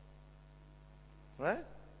 Right?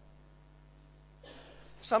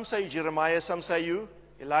 Some say you Jeremiah, some say you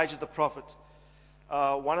Elijah the prophet,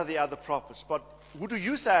 one of the other prophets. But who do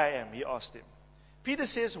you say I am? He asked him. Peter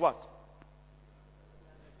says what?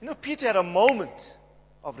 You know, Peter had a moment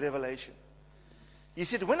of revelation. He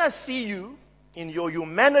said, when I see you in your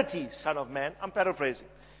humanity, Son of Man, I'm paraphrasing,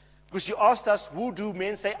 because you asked us, who do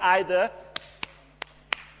men say either?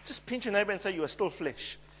 Just pinch your neighbor and say, you are still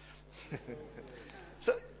flesh.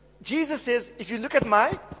 So Jesus says, if you look at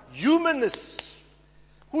my humanness,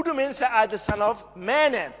 who do men say I, the Son of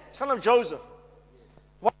Man, am? Son of Joseph.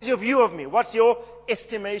 What is your view of me? What's your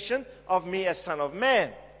estimation of me as Son of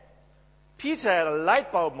Man? Peter had a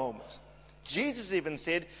light bulb moment. Jesus even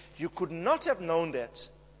said, you could not have known that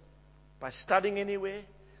by studying anywhere.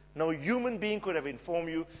 No human being could have informed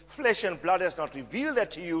you. Flesh and blood has not revealed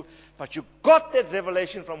that to you, but you got that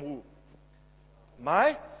revelation from who?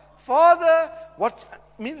 My Father.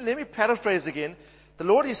 Let me paraphrase again. The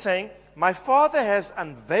Lord is saying, my Father has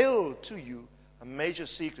unveiled to you a major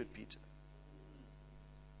secret, Peter.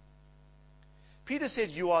 Peter said,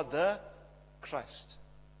 you are the Christ.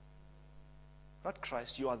 Not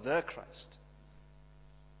Christ, you are the Christ.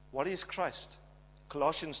 What is Christ?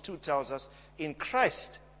 Colossians 2 tells us, in Christ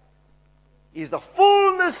is the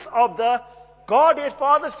fullness of the Godhead,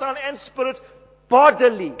 Father, Son, and Spirit,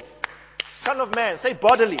 bodily. Son of Man, say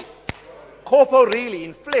bodily. Corporeally,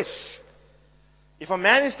 in flesh. If a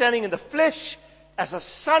man is standing in the flesh as a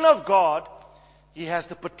son of God, he has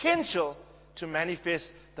the potential to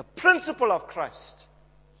manifest the principle of Christ.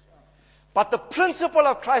 But the principle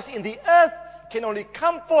of Christ in the earth can only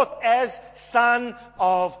come forth as Son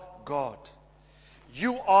of God.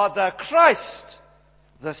 You are the Christ,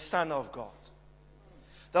 the Son of God.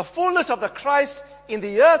 The fullness of the Christ in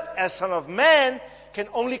the earth as Son of Man can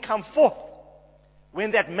only come forth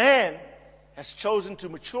when that man has chosen to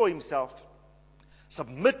mature himself,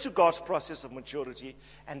 submit to God's process of maturity,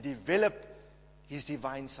 and develop his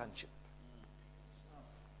divine sonship.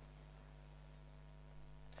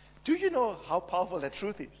 Do you know how powerful that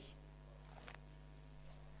truth is?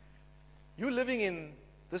 You're living in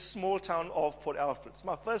this small town of Port Alfred. It's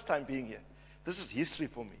my first time being here. This is history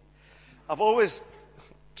for me. I've always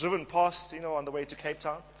driven past, on the way to Cape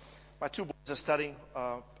Town. My two boys are studying,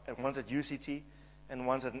 one's at UCT and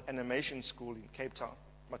one's at an animation school in Cape Town,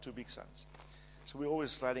 my two big sons. So we're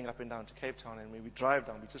always riding up and down to Cape Town, and when we drive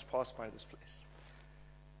down, we just pass by this place.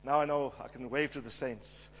 Now I know I can wave to the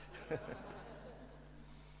saints.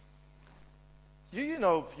 You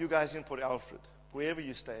know, you guys in Port Alfred, wherever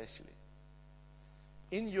you stay actually,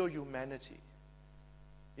 in your humanity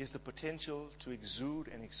is the potential to exude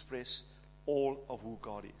and express all of who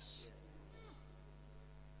God is.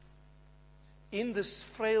 In this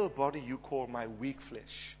frail body you call my weak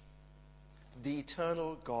flesh, the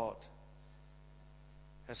eternal God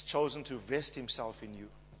has chosen to vest himself in you.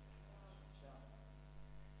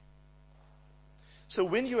 So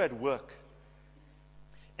when you're at work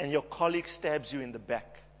and your colleague stabs you in the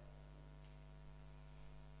back,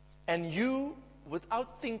 and you,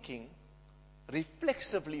 without thinking,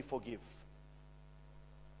 reflexively forgive,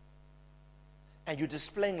 and you're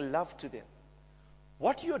displaying love to them,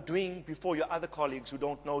 what you're doing before your other colleagues who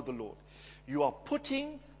don't know the Lord, you are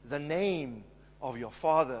putting the name of your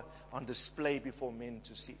Father on display before men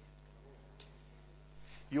to see.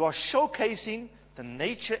 You are showcasing the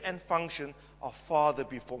nature and function of Father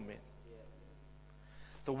before men.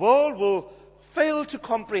 The world will fail to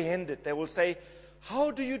comprehend it. They will say,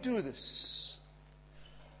 how do you do this?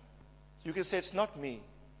 You can say, it's not me.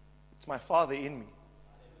 It's my Father in me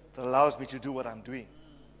that allows me to do what I'm doing.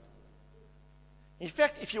 In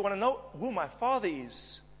fact, if you want to know who my Father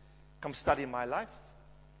is, come study my life.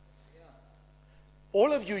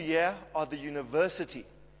 All of you here are the university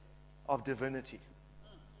of divinity.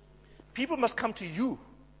 People must come to you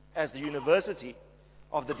as the university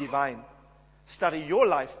of the divine. Study your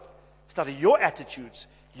life, study your attitudes,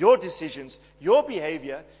 your decisions, your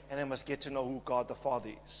behavior, and they must get to know who God the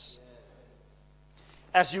Father is.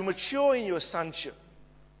 As you mature in your sonship,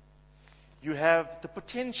 you have the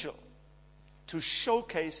potential to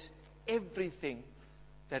showcase everything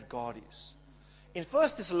that God is. In 1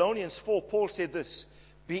 Thessalonians 4, Paul said this,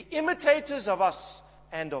 be imitators of us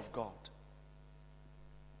and of God.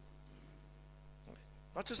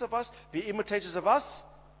 Not just of us, be imitators of us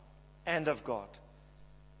and of God.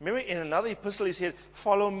 Remember in another epistle he said,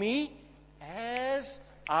 follow me as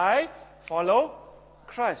I follow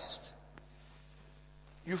Christ.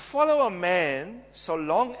 You follow a man so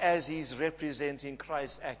long as he's representing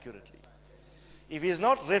Christ accurately. If he is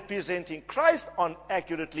not representing Christ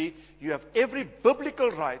accurately, you have every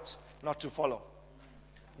biblical right not to follow,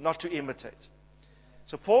 not to imitate.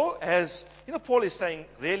 So Paul is saying,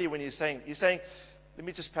 really when he's saying, let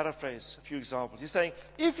me just paraphrase a few examples. He's saying,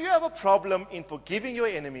 if you have a problem in forgiving your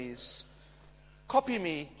enemies, copy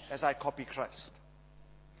me as I copy Christ.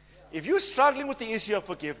 If you're struggling with the issue of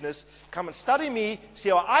forgiveness, come and study me, see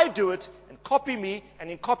how I do it, and copy me, and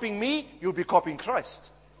in copying me, you'll be copying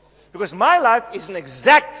Christ. Because my life is an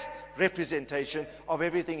exact representation of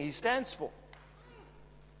everything he stands for.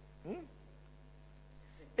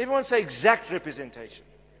 Everyone say exact representation.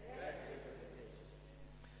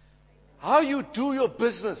 How you do your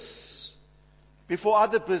business before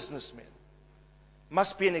other businessmen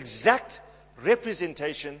must be an exact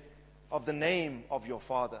representation of the name of your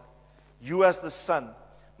Father. You as the Son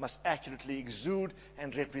must accurately exude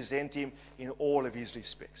and represent Him in all of His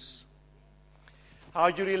respects. How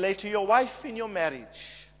you relate to your wife in your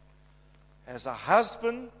marriage. As a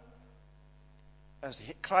husband, as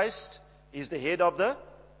Christ is the head of the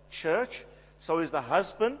church, so is the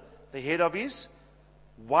husband the head of his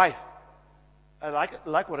wife. I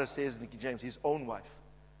like what it says in King James, his own wife.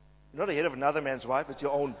 You're not the head of another man's wife, it's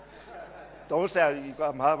your own. Don't say,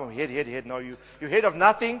 I'm head. No, you're head of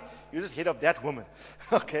nothing, you're just head of that woman.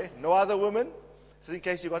 Okay? No other woman? Just in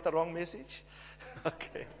case you got the wrong message.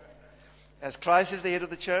 Okay. As Christ is the head of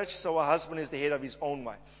the church, so a husband is the head of his own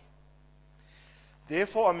wife.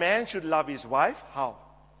 Therefore, a man should love his wife. How?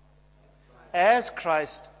 As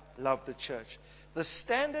Christ loved the church. The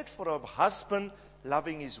standard for a husband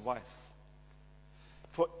loving his wife.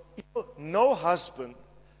 For no husband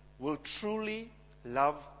will truly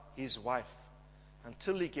love his wife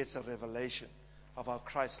until he gets a revelation of how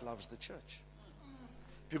Christ loves the church.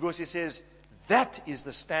 Because he says, That is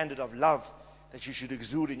the standard of love that you should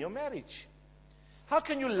exude in your marriage. How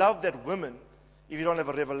can you love that woman if you don't have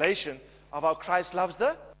a revelation of how Christ loves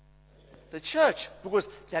the church? Because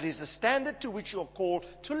that is the standard to which you're called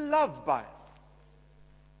to love by.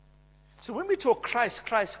 So when we talk Christ,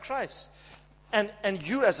 Christ, Christ, and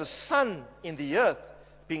you as a son in the earth,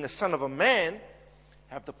 being a son of a man,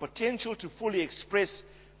 have the potential to fully express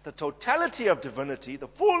the totality of divinity, the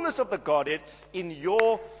fullness of the Godhead in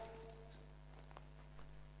your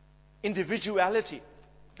individuality.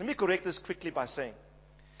 Let me correct this quickly by saying,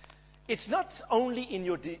 it's not only in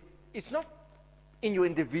your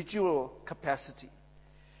individual capacity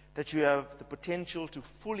that you have the potential to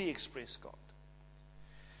fully express God.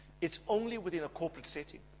 It's only within a corporate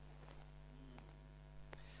setting.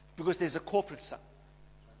 Because there's a corporate son.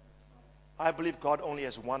 I believe God only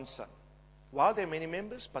has one son. While there are many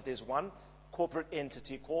members, but there's one corporate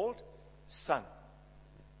entity called Son.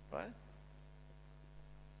 Right?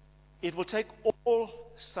 It will take all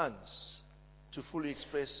sons to fully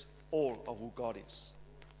express all of who God is.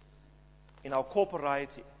 In our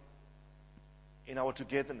corporeity, in our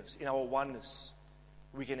togetherness, in our oneness,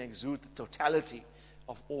 we can exude the totality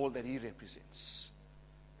of all that He represents.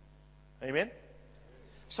 Amen?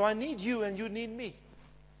 So I need you and you need me.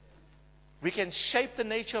 We can shape the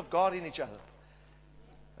nature of God in each other.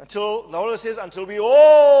 Until, the Lord says, until we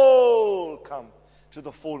all come to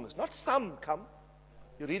the fullness. Not some come.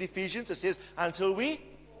 You read Ephesians, it says, until we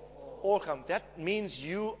all come. That means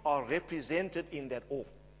you are represented in that all.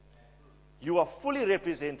 You are fully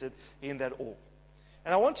represented in that all.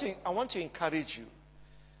 And I want to encourage you.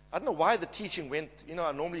 I don't know why the teaching went,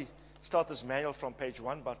 I normally start this manual from page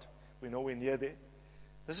 1, but we're nowhere near there.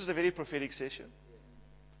 This is a very prophetic session.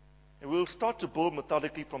 And we'll start to build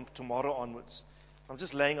methodically from tomorrow onwards. I'm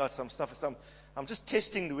just laying out some stuff. I'm just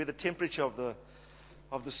testing where the temperature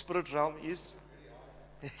of the spirit realm is.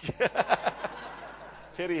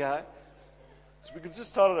 Very high. So we can just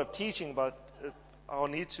start a teaching about our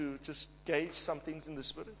need to just gauge some things in the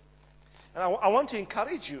spirit. And I want to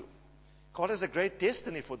encourage you. God has a great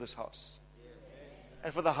destiny for this house.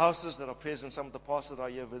 And for the houses that are present, some of the pastors that are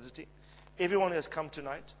here visiting. Everyone who has come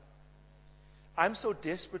tonight. I'm so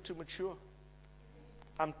desperate to mature.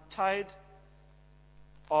 I'm tired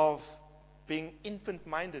of being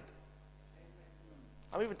infant-minded.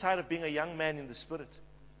 I'm even tired of being a young man in the spirit.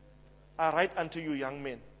 I write unto you, young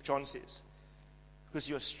men, John says, because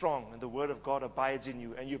you are strong and the word of God abides in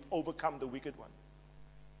you and you've overcome the wicked one.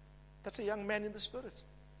 That's a young man in the spirit.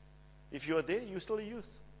 If you are there, you're still a youth.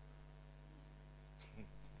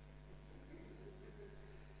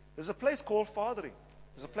 There's a place called fathering.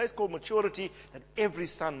 There's a place called maturity that every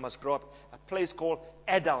son must grow up. A place called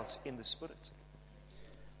adults in the spirit.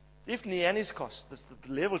 If Neaniskos, that's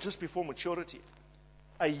the level just before maturity,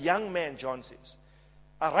 a young man, John says,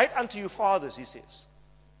 I write unto you fathers, he says,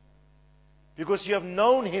 because you have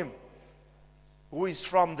known him who is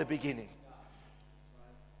from the beginning.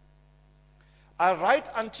 I write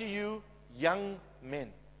unto you young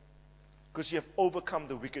men, because you have overcome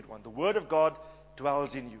the wicked one. The word of God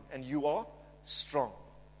dwells in you, and you are strong.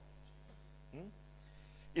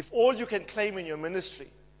 If all you can claim in your ministry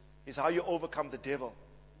is how you overcome the devil,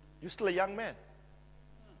 you're still a young man.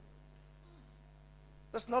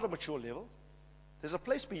 That's not a mature level. There's a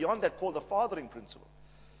place beyond that called the fathering principle.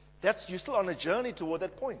 You're still on a journey toward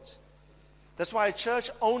that point. That's why a church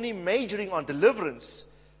only majoring on deliverance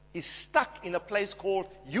is stuck in a place called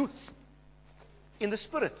youth in the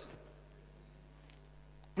spirit.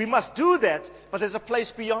 We must do that, but there's a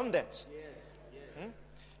place beyond that.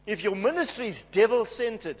 If your ministry is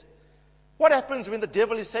devil-centered, what happens when the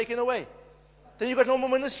devil is taken away? Then you've got no more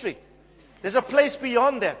ministry. There's a place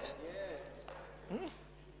beyond that.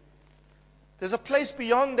 There's a place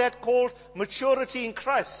beyond that called maturity in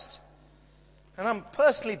Christ. And I'm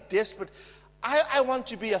personally desperate. I want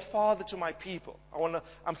to be a father to my people.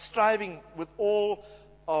 I'm striving with all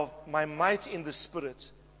of my might in the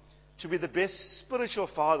Spirit to be the best spiritual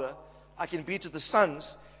father I can be to the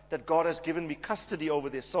sons that God has given me custody over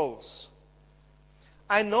their souls.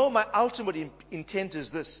 I know my ultimate intent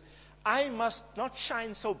is this. I must not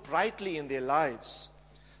shine so brightly in their lives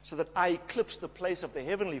so that I eclipse the place of the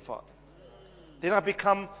Heavenly Father. Then I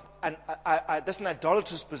become that's an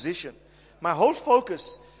idolatrous position. My whole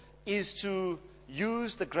focus is to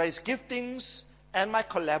use the grace giftings and my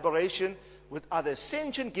collaboration with other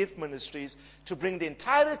Ascension gift ministries to bring the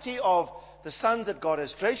entirety of the sons that God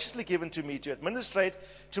has graciously given to me to administrate,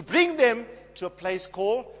 to bring them to a place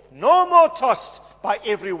called no more tossed by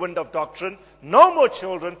every wind of doctrine, no more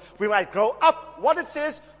children. We might grow up, what it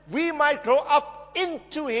says, we might grow up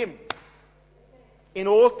into Him. in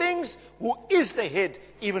all things, who is the head,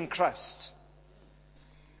 even Christ.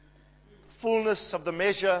 Fullness of the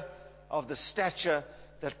measure of the stature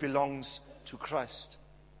that belongs to Christ.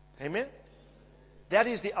 Amen? That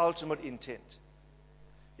is the ultimate intent.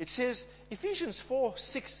 It says, Ephesians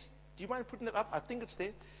 4:6. Do you mind putting that up? I think it's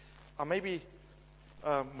there. I may be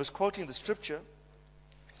misquoting the scripture.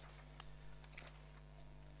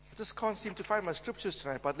 I just can't seem to find my scriptures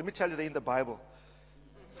tonight, but let me tell you, they're in the Bible.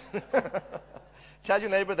 Tell your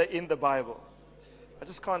neighbor they're in the Bible. I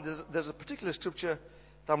just can't. There's a particular scripture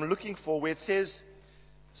that I'm looking for where it says,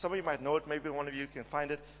 some of you might know it, maybe one of you can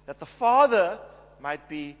find it, that the Father might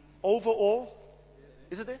be over all.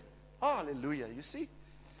 Is it there? Oh, hallelujah. You see?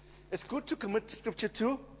 It's good to commit scripture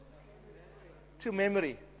to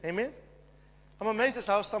memory. Amen? I'm amazed at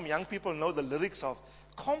how some young people know the lyrics of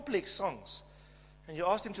complex songs. And you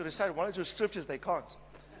ask them to recite one or two scriptures, they can't.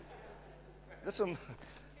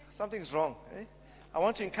 Something's wrong. Eh? I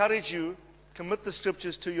want to encourage you, commit the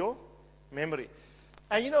scriptures to your memory.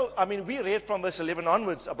 And we read from verse 11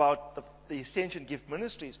 onwards about the Ascension Gift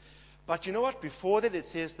Ministries. But you know what? Before that it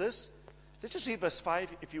says this. Let's just read verse 5,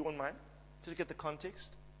 if you won't mind, to get the context.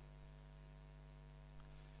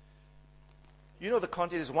 You know the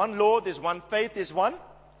context. There's one Lord, there's one faith, there's one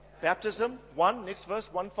baptism, next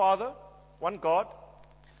verse, one Father, one God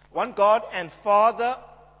and Father,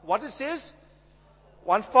 what it says?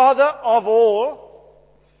 One Father of all,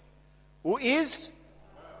 who is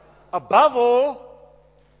above all,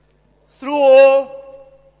 through all,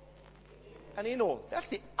 and in all. That's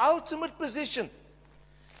the ultimate position.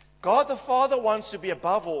 God the Father wants to be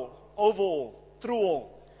above all, over all, through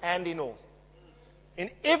all, and in all.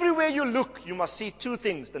 And everywhere you look, you must see two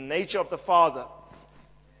things. The nature of the Father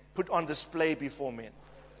put on display before men.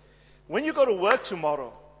 When you go to work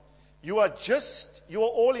tomorrow, you are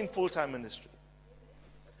all in full-time ministry.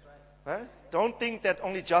 Right? Don't think that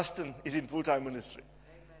only Justin is in full-time ministry.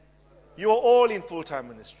 You are all in full-time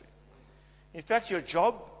ministry. In fact, your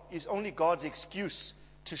job is only God's excuse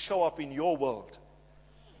to show up in your world.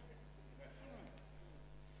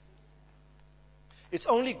 It's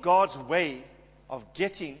only God's way of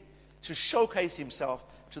getting to showcase Himself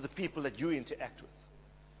to the people that you interact with.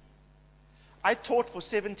 I taught for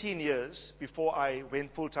 17 years before I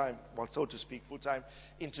went full-time, so to speak, full-time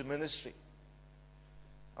into ministry.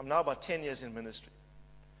 I'm now about 10 years in ministry.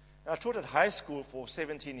 And I taught at high school for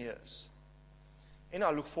 17 years. And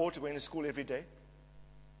I look forward to going to school every day.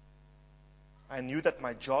 I knew that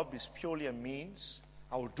my job is purely a means.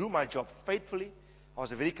 I will do my job faithfully. I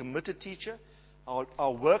was a very committed teacher. I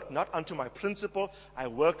worked not unto my principle. I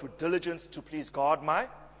worked with diligence to please God, my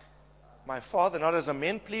Father, not as a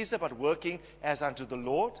man pleaser, but working as unto the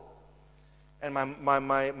Lord. And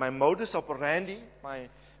my modus operandi, my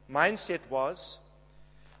mindset was,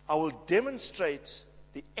 I will demonstrate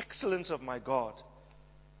the excellence of my God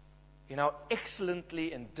in how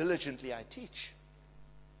excellently and diligently I teach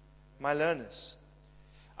my learners.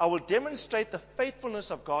 I will demonstrate the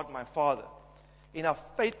faithfulness of God, my Father, in how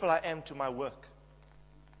faithful I am to my work.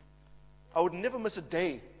 I would never miss a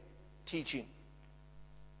day teaching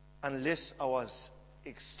unless I was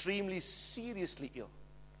extremely seriously ill.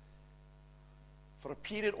 For a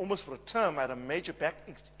period, almost for a term, I had a major back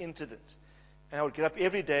incident. And I would get up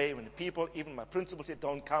every day when the people, even my principal said,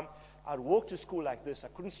 don't come. I'd walk to school like this. I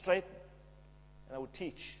couldn't straighten. And I would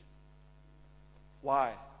teach.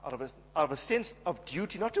 Why? Out of a sense of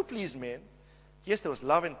duty, not to please men. Yes, there was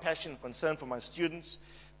love and passion and concern for my students,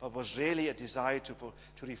 but it was really a desire to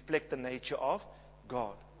reflect the nature of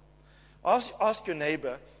God. Ask your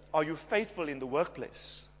neighbor, are you faithful in the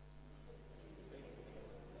workplace?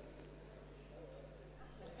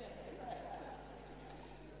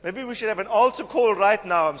 Maybe we should have an altar call right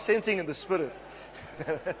now. I'm sensing in the spirit.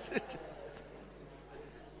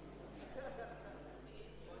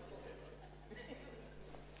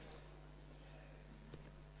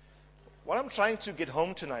 What I'm trying to get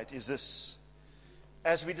home tonight is this.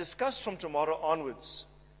 As we discuss from tomorrow onwards,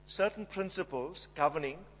 certain principles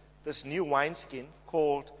governing this new wineskin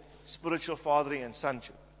called spiritual fathering and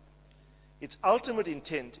sonship. Its ultimate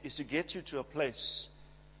intent is to get you to a place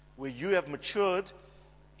where you have matured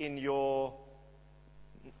in your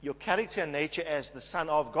character and nature as the Son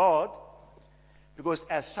of God, because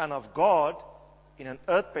as Son of God, in an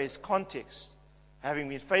earth-based context, having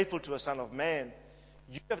been faithful to a Son of Man,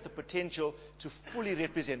 you have the potential to fully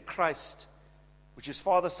represent Christ, which is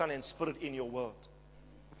Father, Son, and Spirit in your world.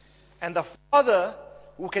 And the Father,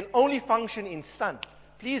 who can only function in Son,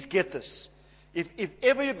 please get this. If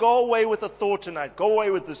ever you go away with a thought tonight, go away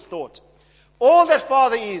with this thought. All that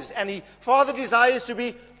Father is, and Father desires to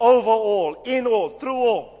be over all, in all, through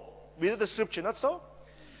all. Read the scripture, not so?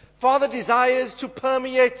 Father desires to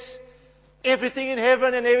permeate everything in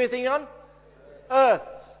heaven and everything on earth.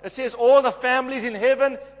 It says all the families in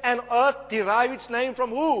heaven and earth derive its name from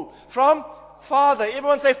who? From Father.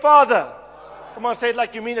 Everyone say Father. Come on, say it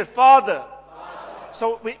like you mean it. Father.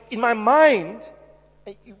 So in my mind,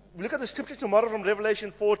 look at the scripture tomorrow from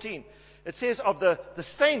Revelation 14. It says of the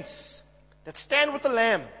saints that stand with the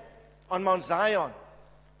Lamb on Mount Zion,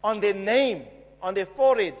 on their name, on their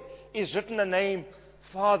forehead, is written the name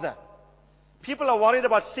Father. People are worried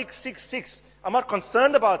about 666. I'm not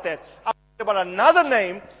concerned about that. I'm worried about another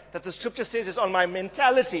name that the scripture says is on my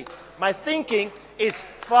mentality, my thinking. It's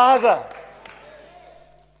Father.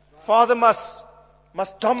 Father must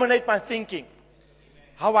dominate my thinking.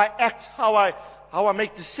 How I act, how I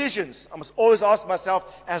make decisions. I must always ask myself,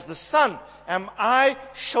 as the Son, am I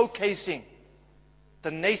showcasing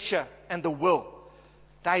the nature and the will,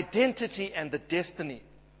 the identity and the destiny,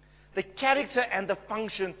 the character and the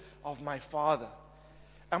function of my Father?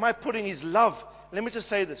 Am I putting His love? Let me just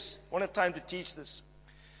say this. I won't have time to teach this.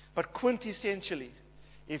 But quintessentially,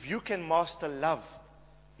 if you can master love,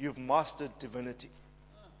 you've mastered divinity.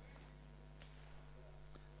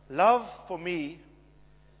 Love, for me,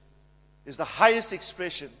 is the highest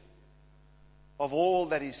expression of all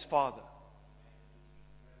that is Father.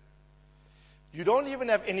 You don't even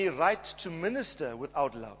have any right to minister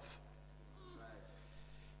without love.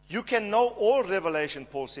 You can know all revelation,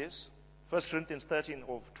 Paul says. 1 Corinthians 13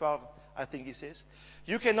 or 12, I think he says.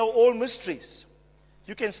 You can know all mysteries.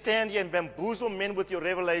 You can stand here and bamboozle men with your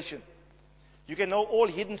revelation. You can know all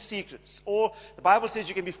hidden secrets. Or the Bible says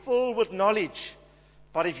you can be filled with knowledge.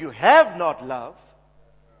 But if you have not love,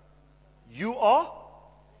 you are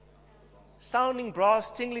sounding brass,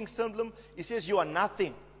 tingling cymbal. He says you are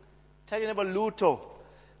nothing. Tell your neighbor, Luto.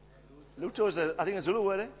 Luto is, I think, a Zulu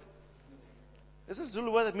word, eh? Is this a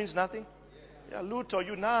Zulu word that means nothing? Yeah, Luto,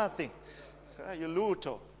 you're nothing. You're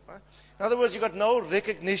Luto. In other words, you got no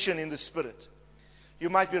recognition in the Spirit. You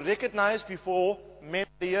might be recognized before men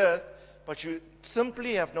of the earth, but you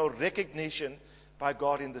simply have no recognition by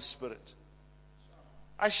God in the Spirit.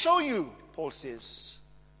 I show you, Paul says.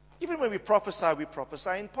 Even when we prophesy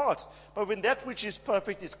in part. But when that which is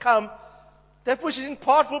perfect is come, that which is in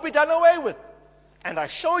part will be done away with. And I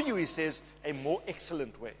show you, he says, a more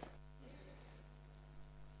excellent way.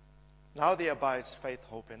 Now there abides faith,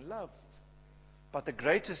 hope, and love. But the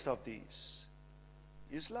greatest of these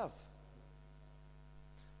is love.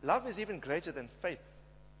 Love is even greater than faith.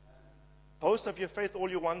 Boast of your faith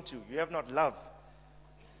all you want to. You have not love.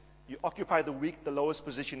 You occupy the weak, the lowest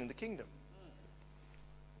position in the kingdom.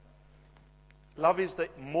 Love is the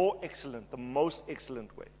more excellent, the most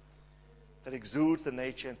excellent way that exudes the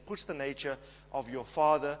nature and puts the nature of your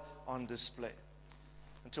Father on display.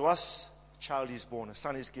 And to us, a child is born, a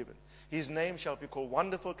son is given. His name shall be called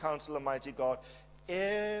Wonderful Counselor, Mighty God,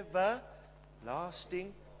 Everlasting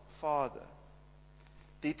Father,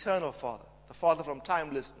 the Eternal Father, the Father from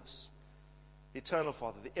timelessness, the Eternal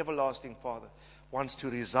Father, the Everlasting Father, wants to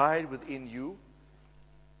reside within you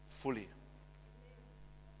fully.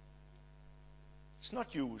 It's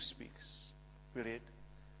not you who speaks, we read.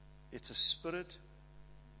 It's a spirit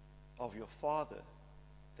of your Father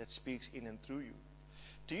that speaks in and through you.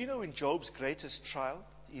 Do you know in Job's greatest trial,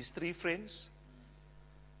 his three friends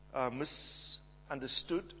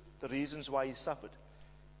misunderstood the reasons why he suffered.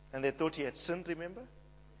 And they thought he had sinned, remember?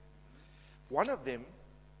 One of them,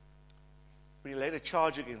 when he laid a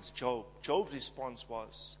charge against Job, Job's response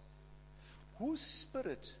was, whose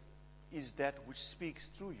spirit is that which speaks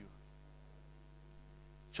through you?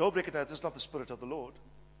 Job recognized this is not the Spirit of the Lord.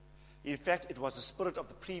 In fact, it was the spirit of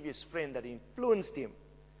the previous friend that influenced him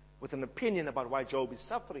with an opinion about why Job is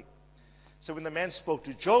suffering. So when the man spoke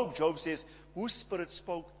to Job, Job says, whose spirit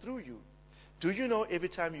spoke through you? Do you know every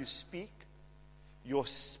time you speak, your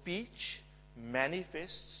speech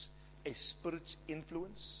manifests a spirit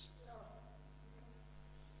influence?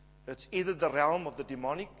 It's either the realm of the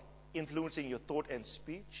demonic influencing your thought and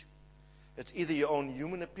speech. It's either your own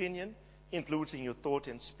human opinion influencing your thought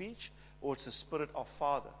and speech, or it's the Spirit of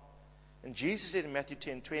Father. And Jesus said in Matthew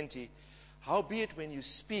 10:20, howbeit when you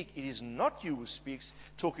speak, it is not you who speaks,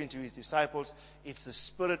 talking to his disciples, it's the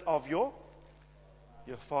Spirit of your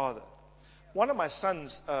Father. One of my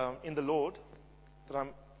sons in the Lord, that I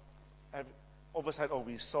have oversight over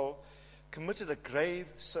his soul, committed a grave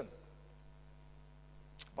sin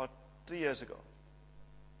about 3 years ago.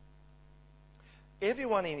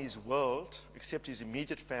 Everyone in his world, except his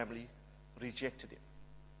immediate family, rejected him.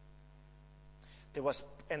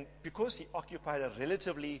 And because he occupied a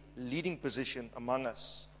relatively leading position among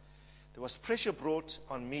us, there was pressure brought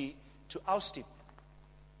on me to oust him.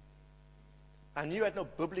 I knew I had no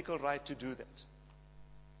biblical right to do that.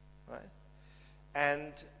 Right?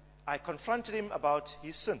 And I confronted him about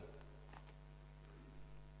his sin.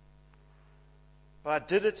 But I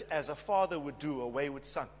did it as a father would do a wayward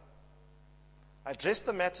son. I addressed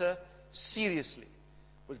the matter seriously,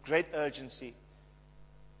 with great urgency.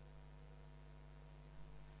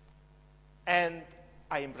 And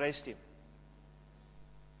I embraced him.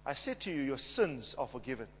 I said to you, your sins are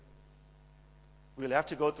forgiven. We'll have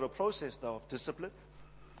to go through a process, though, of discipline.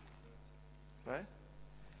 Right?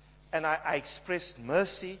 And I expressed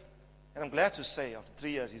mercy. And I'm glad to say, after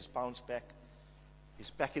 3 years, he's bounced back. He's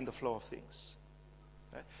back in the flow of things.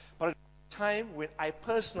 Right? But at a time when I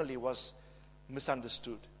personally was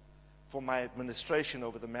misunderstood for my administration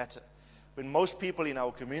over the matter, when most people in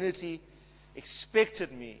our community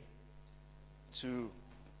expected me to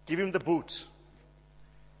give him the boot,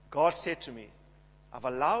 God said to me, I've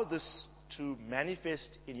allowed this to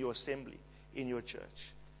manifest in your assembly, in your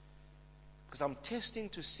church, because I'm testing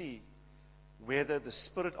to see whether the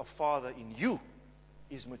spirit of Father in you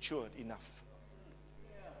is matured enough.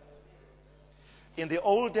 In the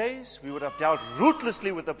old days, we would have dealt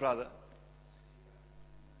ruthlessly with the brother.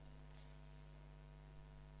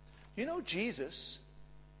 You know, Jesus,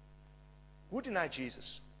 who denied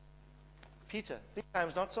Jesus? Peter. 3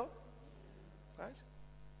 times, not so? Right?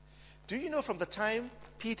 Do you know from the time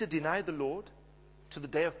Peter denied the Lord to the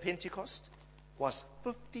day of Pentecost was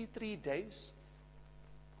 53 days?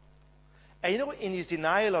 And you know, in his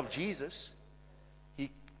denial of Jesus,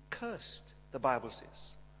 he cursed, the Bible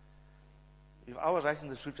says. If I was writing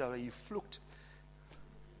the scripture, he fluked.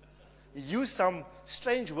 He used some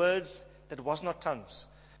strange words that was not tongues.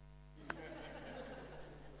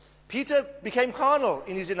 Peter became carnal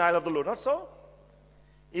in his denial of the Lord, not so?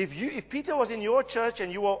 If Peter was in your church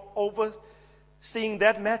and you were overseeing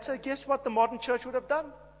that matter, guess what the modern church would have done?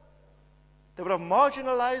 They would have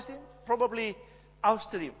marginalized him, probably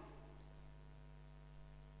ousted him.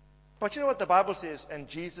 But you know what the Bible says? And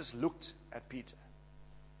Jesus looked at Peter.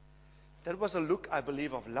 That was a look, I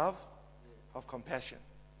believe, of love, of compassion.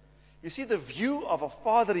 You see, the view of a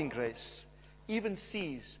father in grace even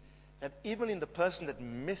sees that even in the person that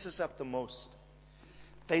messes up the most,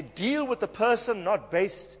 they deal with the person not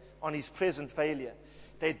based on his present failure.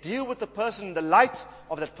 They deal with the person in the light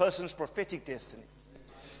of that person's prophetic destiny.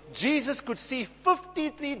 Jesus could see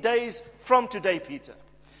 53 days from today, Peter.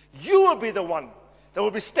 You will be the one that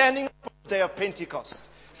will be standing up on the day of Pentecost,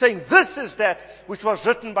 saying, this is that which was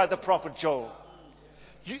written by the prophet Joel.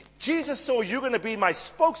 Jesus saw you're going to be my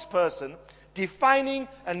spokesperson, defining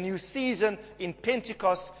a new season in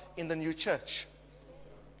Pentecost in the new church.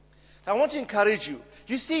 I want to encourage you.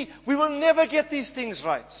 You see, we will never get these things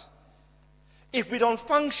right if we don't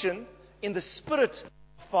function in the spirit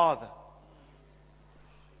of Father.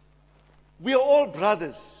 We are all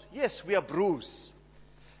brothers. Yes, we are bruised.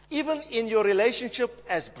 Even in your relationship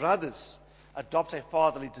as brothers, adopt a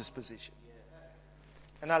fatherly disposition.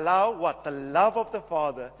 And allow what? The love of the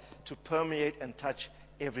Father to permeate and touch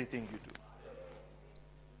everything you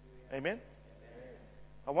do. Amen?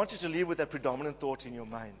 I want you to leave with that predominant thought in your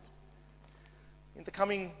mind. In the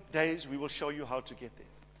coming days, we will show you how to get there.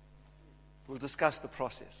 We'll discuss the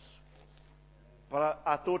process. But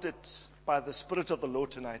I thought it by the Spirit of the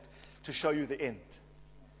Lord tonight to show you the end.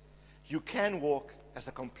 You can walk as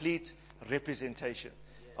a complete representation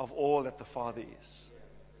of all that the Father is.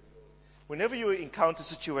 Whenever you encounter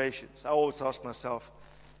situations, I always ask myself,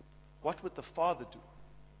 what would the Father do?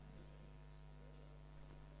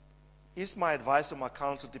 Is my advice or my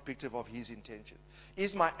counsel depictive of His intention?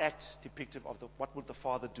 Is my act depictive of what would the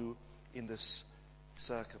Father do in this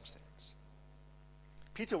circumstance?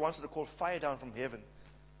 Peter wanted to call fire down from heaven,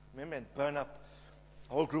 remember, and burn up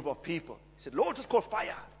a whole group of people. He said, Lord, just call fire.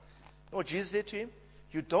 You know what Jesus said to him?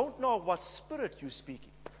 You don't know what spirit you're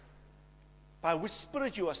speaking. By which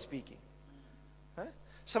spirit you are speaking. Huh?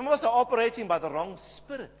 Some of us are operating by the wrong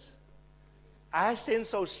spirit. I sense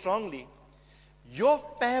so strongly, your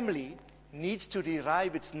family needs to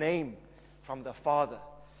derive its name from the Father.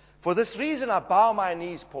 For this reason I bow my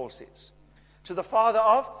knees, Paul says, to the Father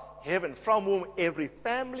of heaven, from whom every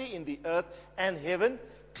family in the earth and heaven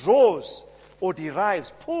draws or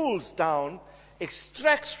derives, pulls down,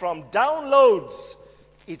 extracts from, downloads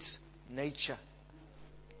its nature.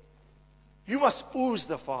 You must ooze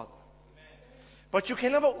the Father. But you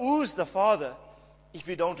can never ooze the Father if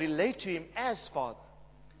you don't relate to Him as Father.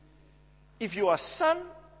 If you are son,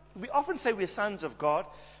 we often say we're sons of God,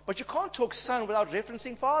 but you can't talk son without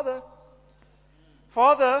referencing Father.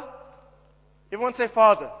 Father. Everyone say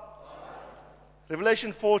Father.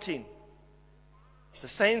 Revelation 14. The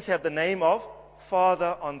saints have the name of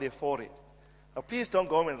Father on their forehead. Now, please don't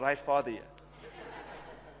go home and write father here.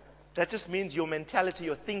 That just means your mentality,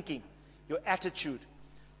 your thinking, your attitude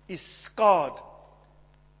is scarred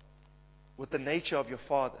with the nature of your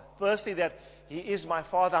father. Firstly, that he is my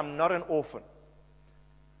father. I'm not an orphan.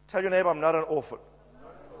 Tell your neighbor, I'm not an orphan.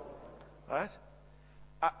 Right?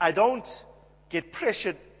 I don't get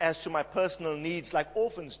pressured as to my personal needs like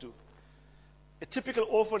orphans do. A typical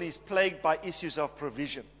orphan is plagued by issues of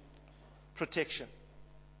provision, protection,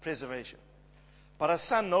 preservation. But a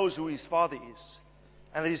son knows who his father is,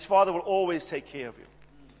 and that his father will always take care of you.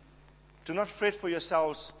 Do not fret for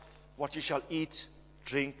yourselves what you shall eat,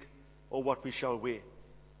 drink, or what we shall wear.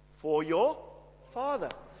 For your father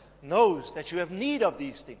knows that you have need of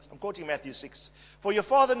these things. I'm quoting Matthew 6. For your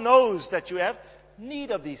father knows that you have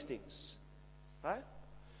need of these things. Right?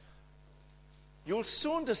 You'll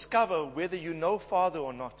soon discover whether you know Father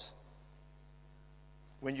or not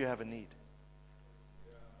when you have a need.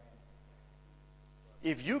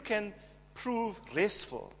 If you can prove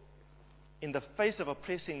restful in the face of a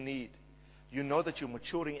pressing need, you know that you're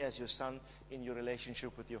maturing as your son in your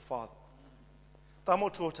relationship with your Father. Tamo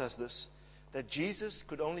taught us this, that Jesus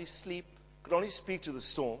could only speak to the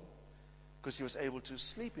storm because he was able to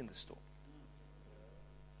sleep in the storm.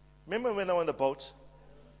 Remember when they were on the boat?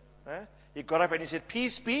 He got up and he said,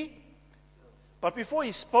 peace be. But before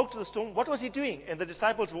he spoke to the storm, what was he doing? And the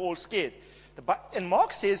disciples were all scared. And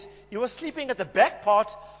Mark says he was sleeping at the back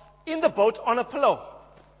part in the boat on a pillow.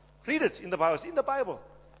 Read it in the Bible. It's in the Bible.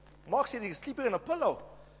 Mark said he was sleeping on a pillow.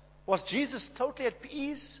 Was Jesus totally at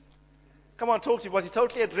ease? Come on, talk to me. Was he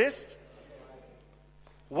totally at rest?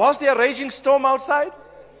 Was there a raging storm outside?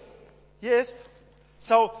 Yes.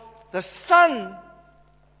 So the Son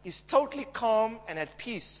is totally calm and at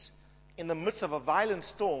peace in the midst of a violent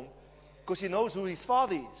storm because he knows who his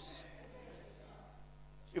Father is.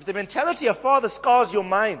 If the mentality of Father scars your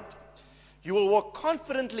mind, you will walk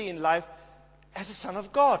confidently in life as a son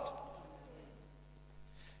of God.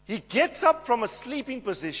 He gets up from a sleeping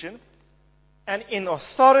position and in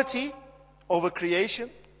authority over creation.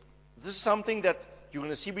 This is something that you're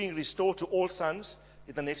going to see being restored to all sons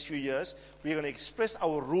in the next few years. We're going to express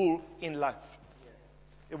our rule in life.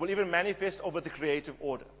 It will even manifest over the creative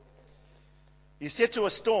order. He said to a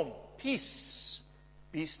storm, peace,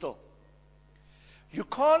 be still. You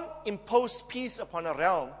can't impose peace upon a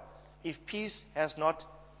realm if peace has not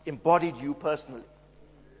embodied you personally.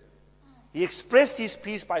 He expressed his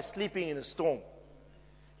peace by sleeping in a storm.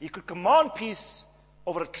 He could command peace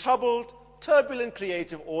over a troubled, turbulent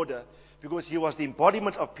creative order because he was the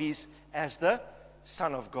embodiment of peace as the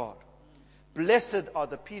Son of God. Blessed are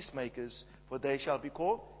the peacemakers, for they shall be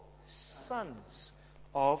called sons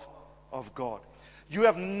of God. You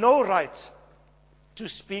have no right to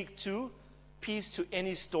speak to peace to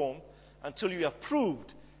any storm until you have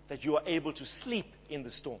proved that you are able to sleep in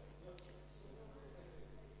the storm.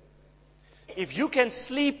 If you can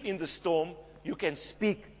sleep in the storm, you can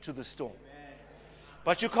speak to the storm.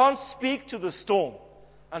 But you can't speak to the storm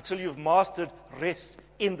until you've mastered rest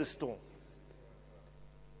in the storm.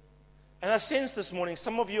 And I sense this morning,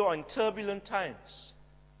 some of you are in turbulent times.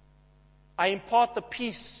 I impart the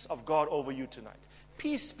peace of God over you tonight.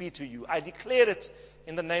 Peace be to you. I declare it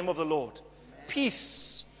in the name of the Lord.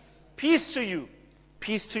 Peace. Peace to you.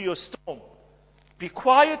 Peace to your storm. Be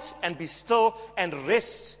quiet and be still and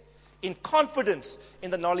rest in confidence in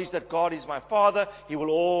the knowledge that God is my Father. He will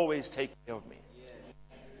always take care of me.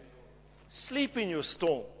 Sleep in your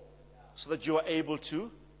storm so that you are able to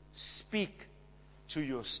speak to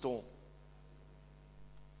your storm.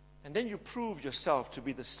 And then you prove yourself to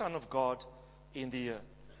be the Son of God in the earth.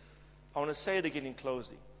 I want to say it again in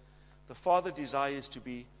closing. The Father desires to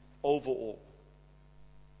be over all,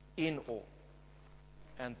 in all,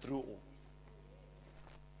 and through all.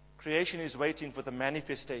 Creation is waiting for the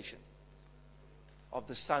manifestation of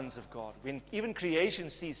the sons of God. When even creation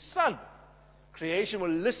sees Son, creation will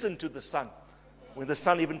listen to the Son when the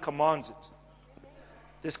Son even commands it.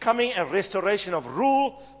 There's coming a restoration of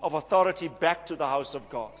rule, of authority back to the house of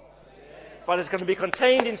God. But it's going to be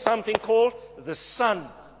contained in something called the Son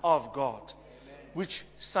of God. Which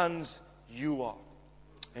sons you are.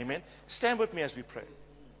 Amen. Stand with me as we pray.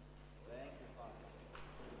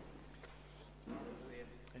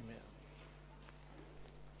 Amen.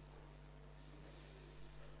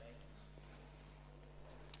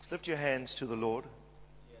 Lift your hands to the Lord.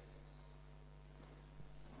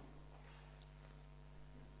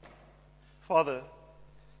 Father,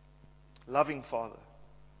 loving Father,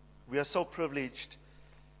 we are so privileged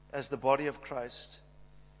as the body of Christ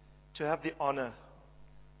to have the honor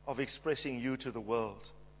of expressing you to the world.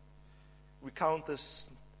 We count this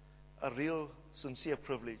a real, sincere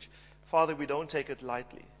privilege. Father, we don't take it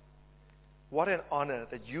lightly. What an honor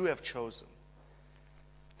that you have chosen,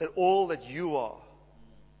 that all that you are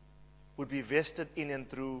would be vested in and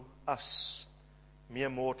through us, mere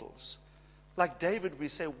mortals. Like David, we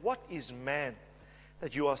say, what is man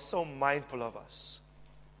that you are so mindful of us?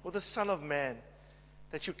 Or the Son of Man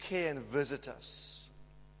that you care and visit us?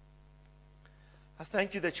 I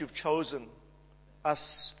thank you that you've chosen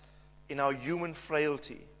us in our human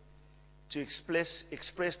frailty to express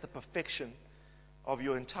the perfection of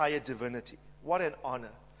your entire divinity. What an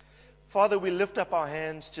honor. Father, we lift up our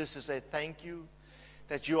hands just to say thank you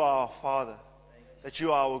that you are our Father, that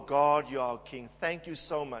you are our God, you are our King. Thank you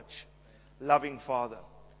so much, loving Father.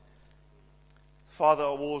 Father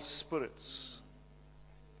of all spirits,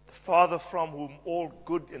 the Father from whom all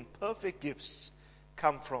good and perfect gifts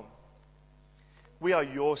come from. We are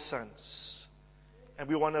your sons, and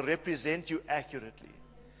we want to represent you accurately.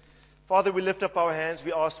 Father, we lift up our hands.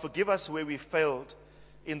 We ask, forgive us where we failed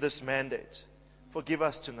in this mandate. Forgive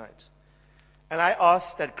us tonight. And I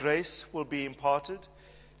ask that grace will be imparted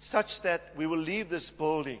such that we will leave this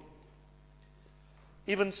building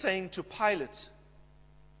even saying to Pilate,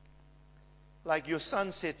 like your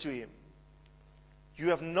son said to him, you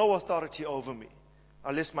have no authority over me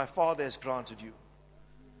unless my Father has granted you.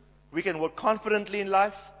 We can walk confidently in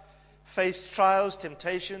life, face trials,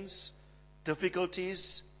 temptations,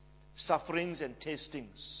 difficulties, sufferings and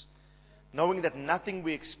testings, knowing that nothing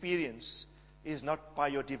we experience is not by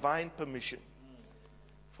your divine permission.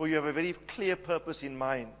 For you have a very clear purpose in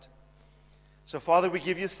mind. So Father, we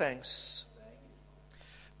give you thanks.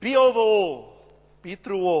 Be over all, be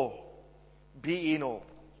through all, be in all.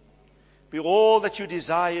 Be all that you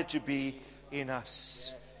desire to be in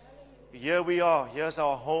us. Here we are. Here's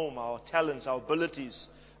our home, our talents, our abilities,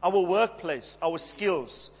 our workplace, our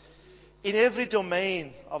skills. In every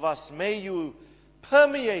domain of us, may you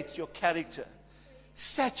permeate your character.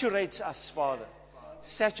 Saturate us, Father.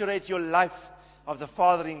 Saturate your life of the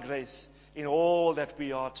fathering grace in all that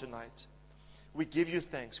we are tonight. We give you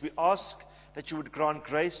thanks. We ask that you would grant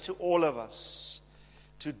grace to all of us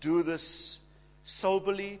to do this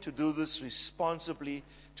soberly, to do this responsibly,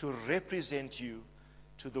 to represent you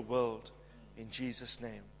to the world. In Jesus'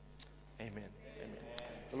 name, amen. Amen.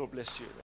 The Lord bless you.